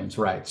 John Williams,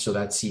 right? So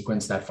that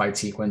sequence, that fight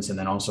sequence, and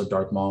then also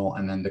Darth Maul,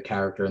 and then the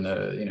character and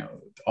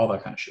all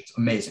that kind of shit's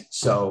amazing.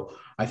 So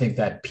I think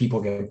that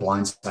people get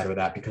blindsided with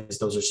that because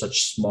those are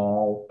such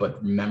small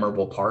but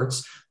memorable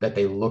parts that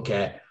they look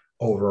at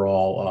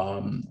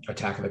overall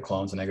Attack of the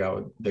Clones and they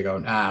go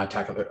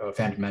Attack of the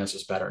Phantom Menace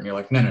is better, and you're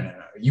like, no.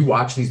 You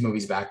watch these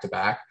movies back to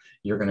back,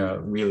 you're gonna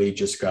really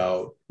just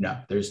go, no,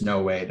 there's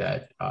no way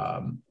that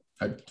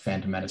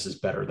Phantom Menace is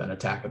better than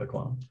Attack of the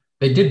Clone.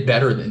 They did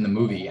better in the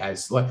movie and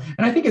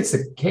I think it's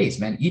the case,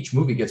 man. Each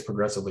movie gets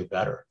progressively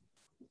better.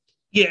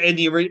 Yeah, in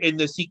the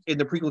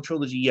prequel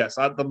trilogy, yes.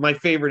 My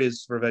favorite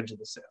is Revenge of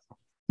the Sith.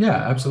 Yeah,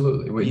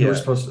 absolutely. You were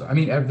supposed to. I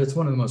mean, that's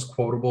one of the most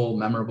quotable,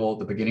 memorable.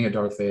 The beginning of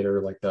Darth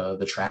Vader, like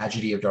the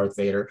tragedy of Darth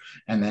Vader,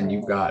 and then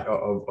you've got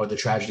or the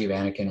tragedy of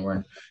Anakin,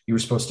 where you were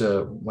supposed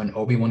to, when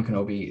Obi-Wan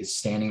Kenobi is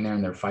standing there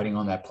and they're fighting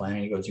on that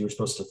planet, he goes, "You were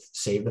supposed to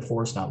save the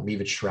Force, not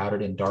leave it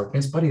shrouded in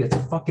darkness." Buddy,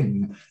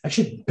 that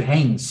shit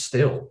bangs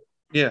still.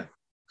 Yeah,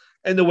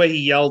 and the way he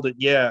yelled it,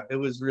 it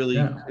was really.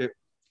 Yeah.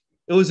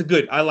 It was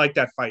I like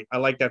that fight. I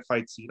like that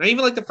fight scene. I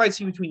even like the fight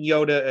scene between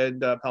Yoda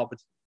and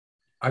Palpatine.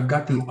 I've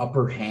got the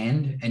upper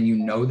hand, and you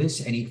know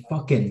this, and he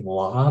fucking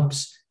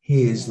lobs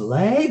his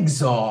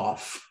legs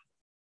off.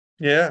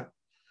 Yeah.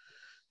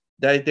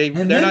 They're And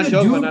not then the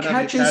joking dude about not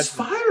having catches attachments.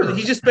 fire.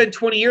 He just spent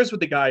 20 years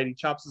with the guy and he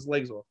chops his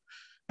legs off.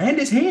 And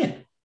his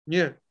hand.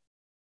 Yeah.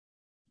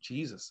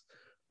 Jesus.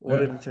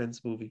 What an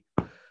intense movie.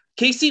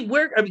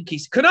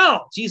 Kunal.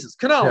 Jesus.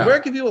 Kunal, where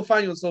can people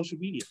find you on social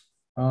media?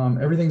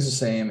 Everything's the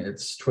same.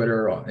 It's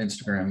Twitter,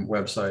 Instagram,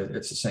 website.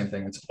 It's the same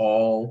thing. It's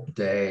All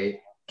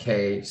Day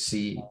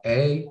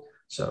KCA.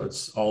 So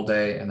it's All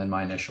Day and then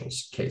my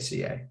initials,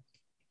 KCA.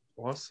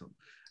 Awesome.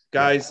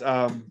 Guys,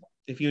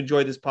 if you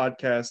enjoyed this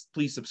podcast,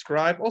 please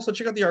subscribe. Also,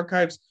 check out the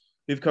archives.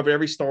 We've covered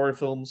every Star Wars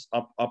films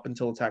up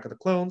until Attack of the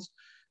Clones.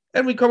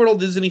 And we covered all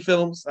Disney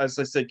films. As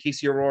I said,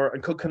 Casey Arora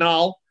and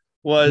Kunal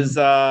was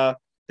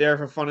there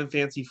for fun and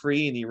fancy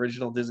free in the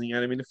original Disney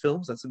animated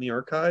films. That's in the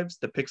archives.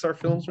 The Pixar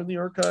films are in the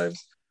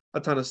archives. A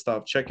ton of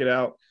stuff. Check it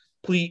out.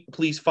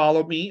 Please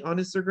follow me on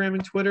Instagram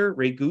and Twitter,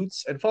 Ray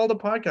Gootz, and follow the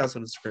podcast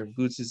on Instagram,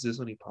 Gootz is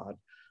Disney Pod.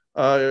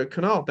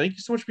 Kunal, thank you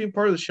so much for being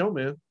part of the show,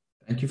 man.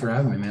 Thank you for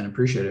having me, man.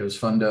 Appreciate it. It was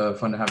fun to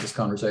have this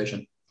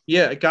conversation.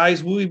 Yeah,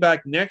 guys, we'll be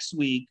back next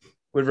week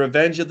with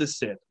Revenge of the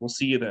Sith. We'll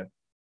see you then.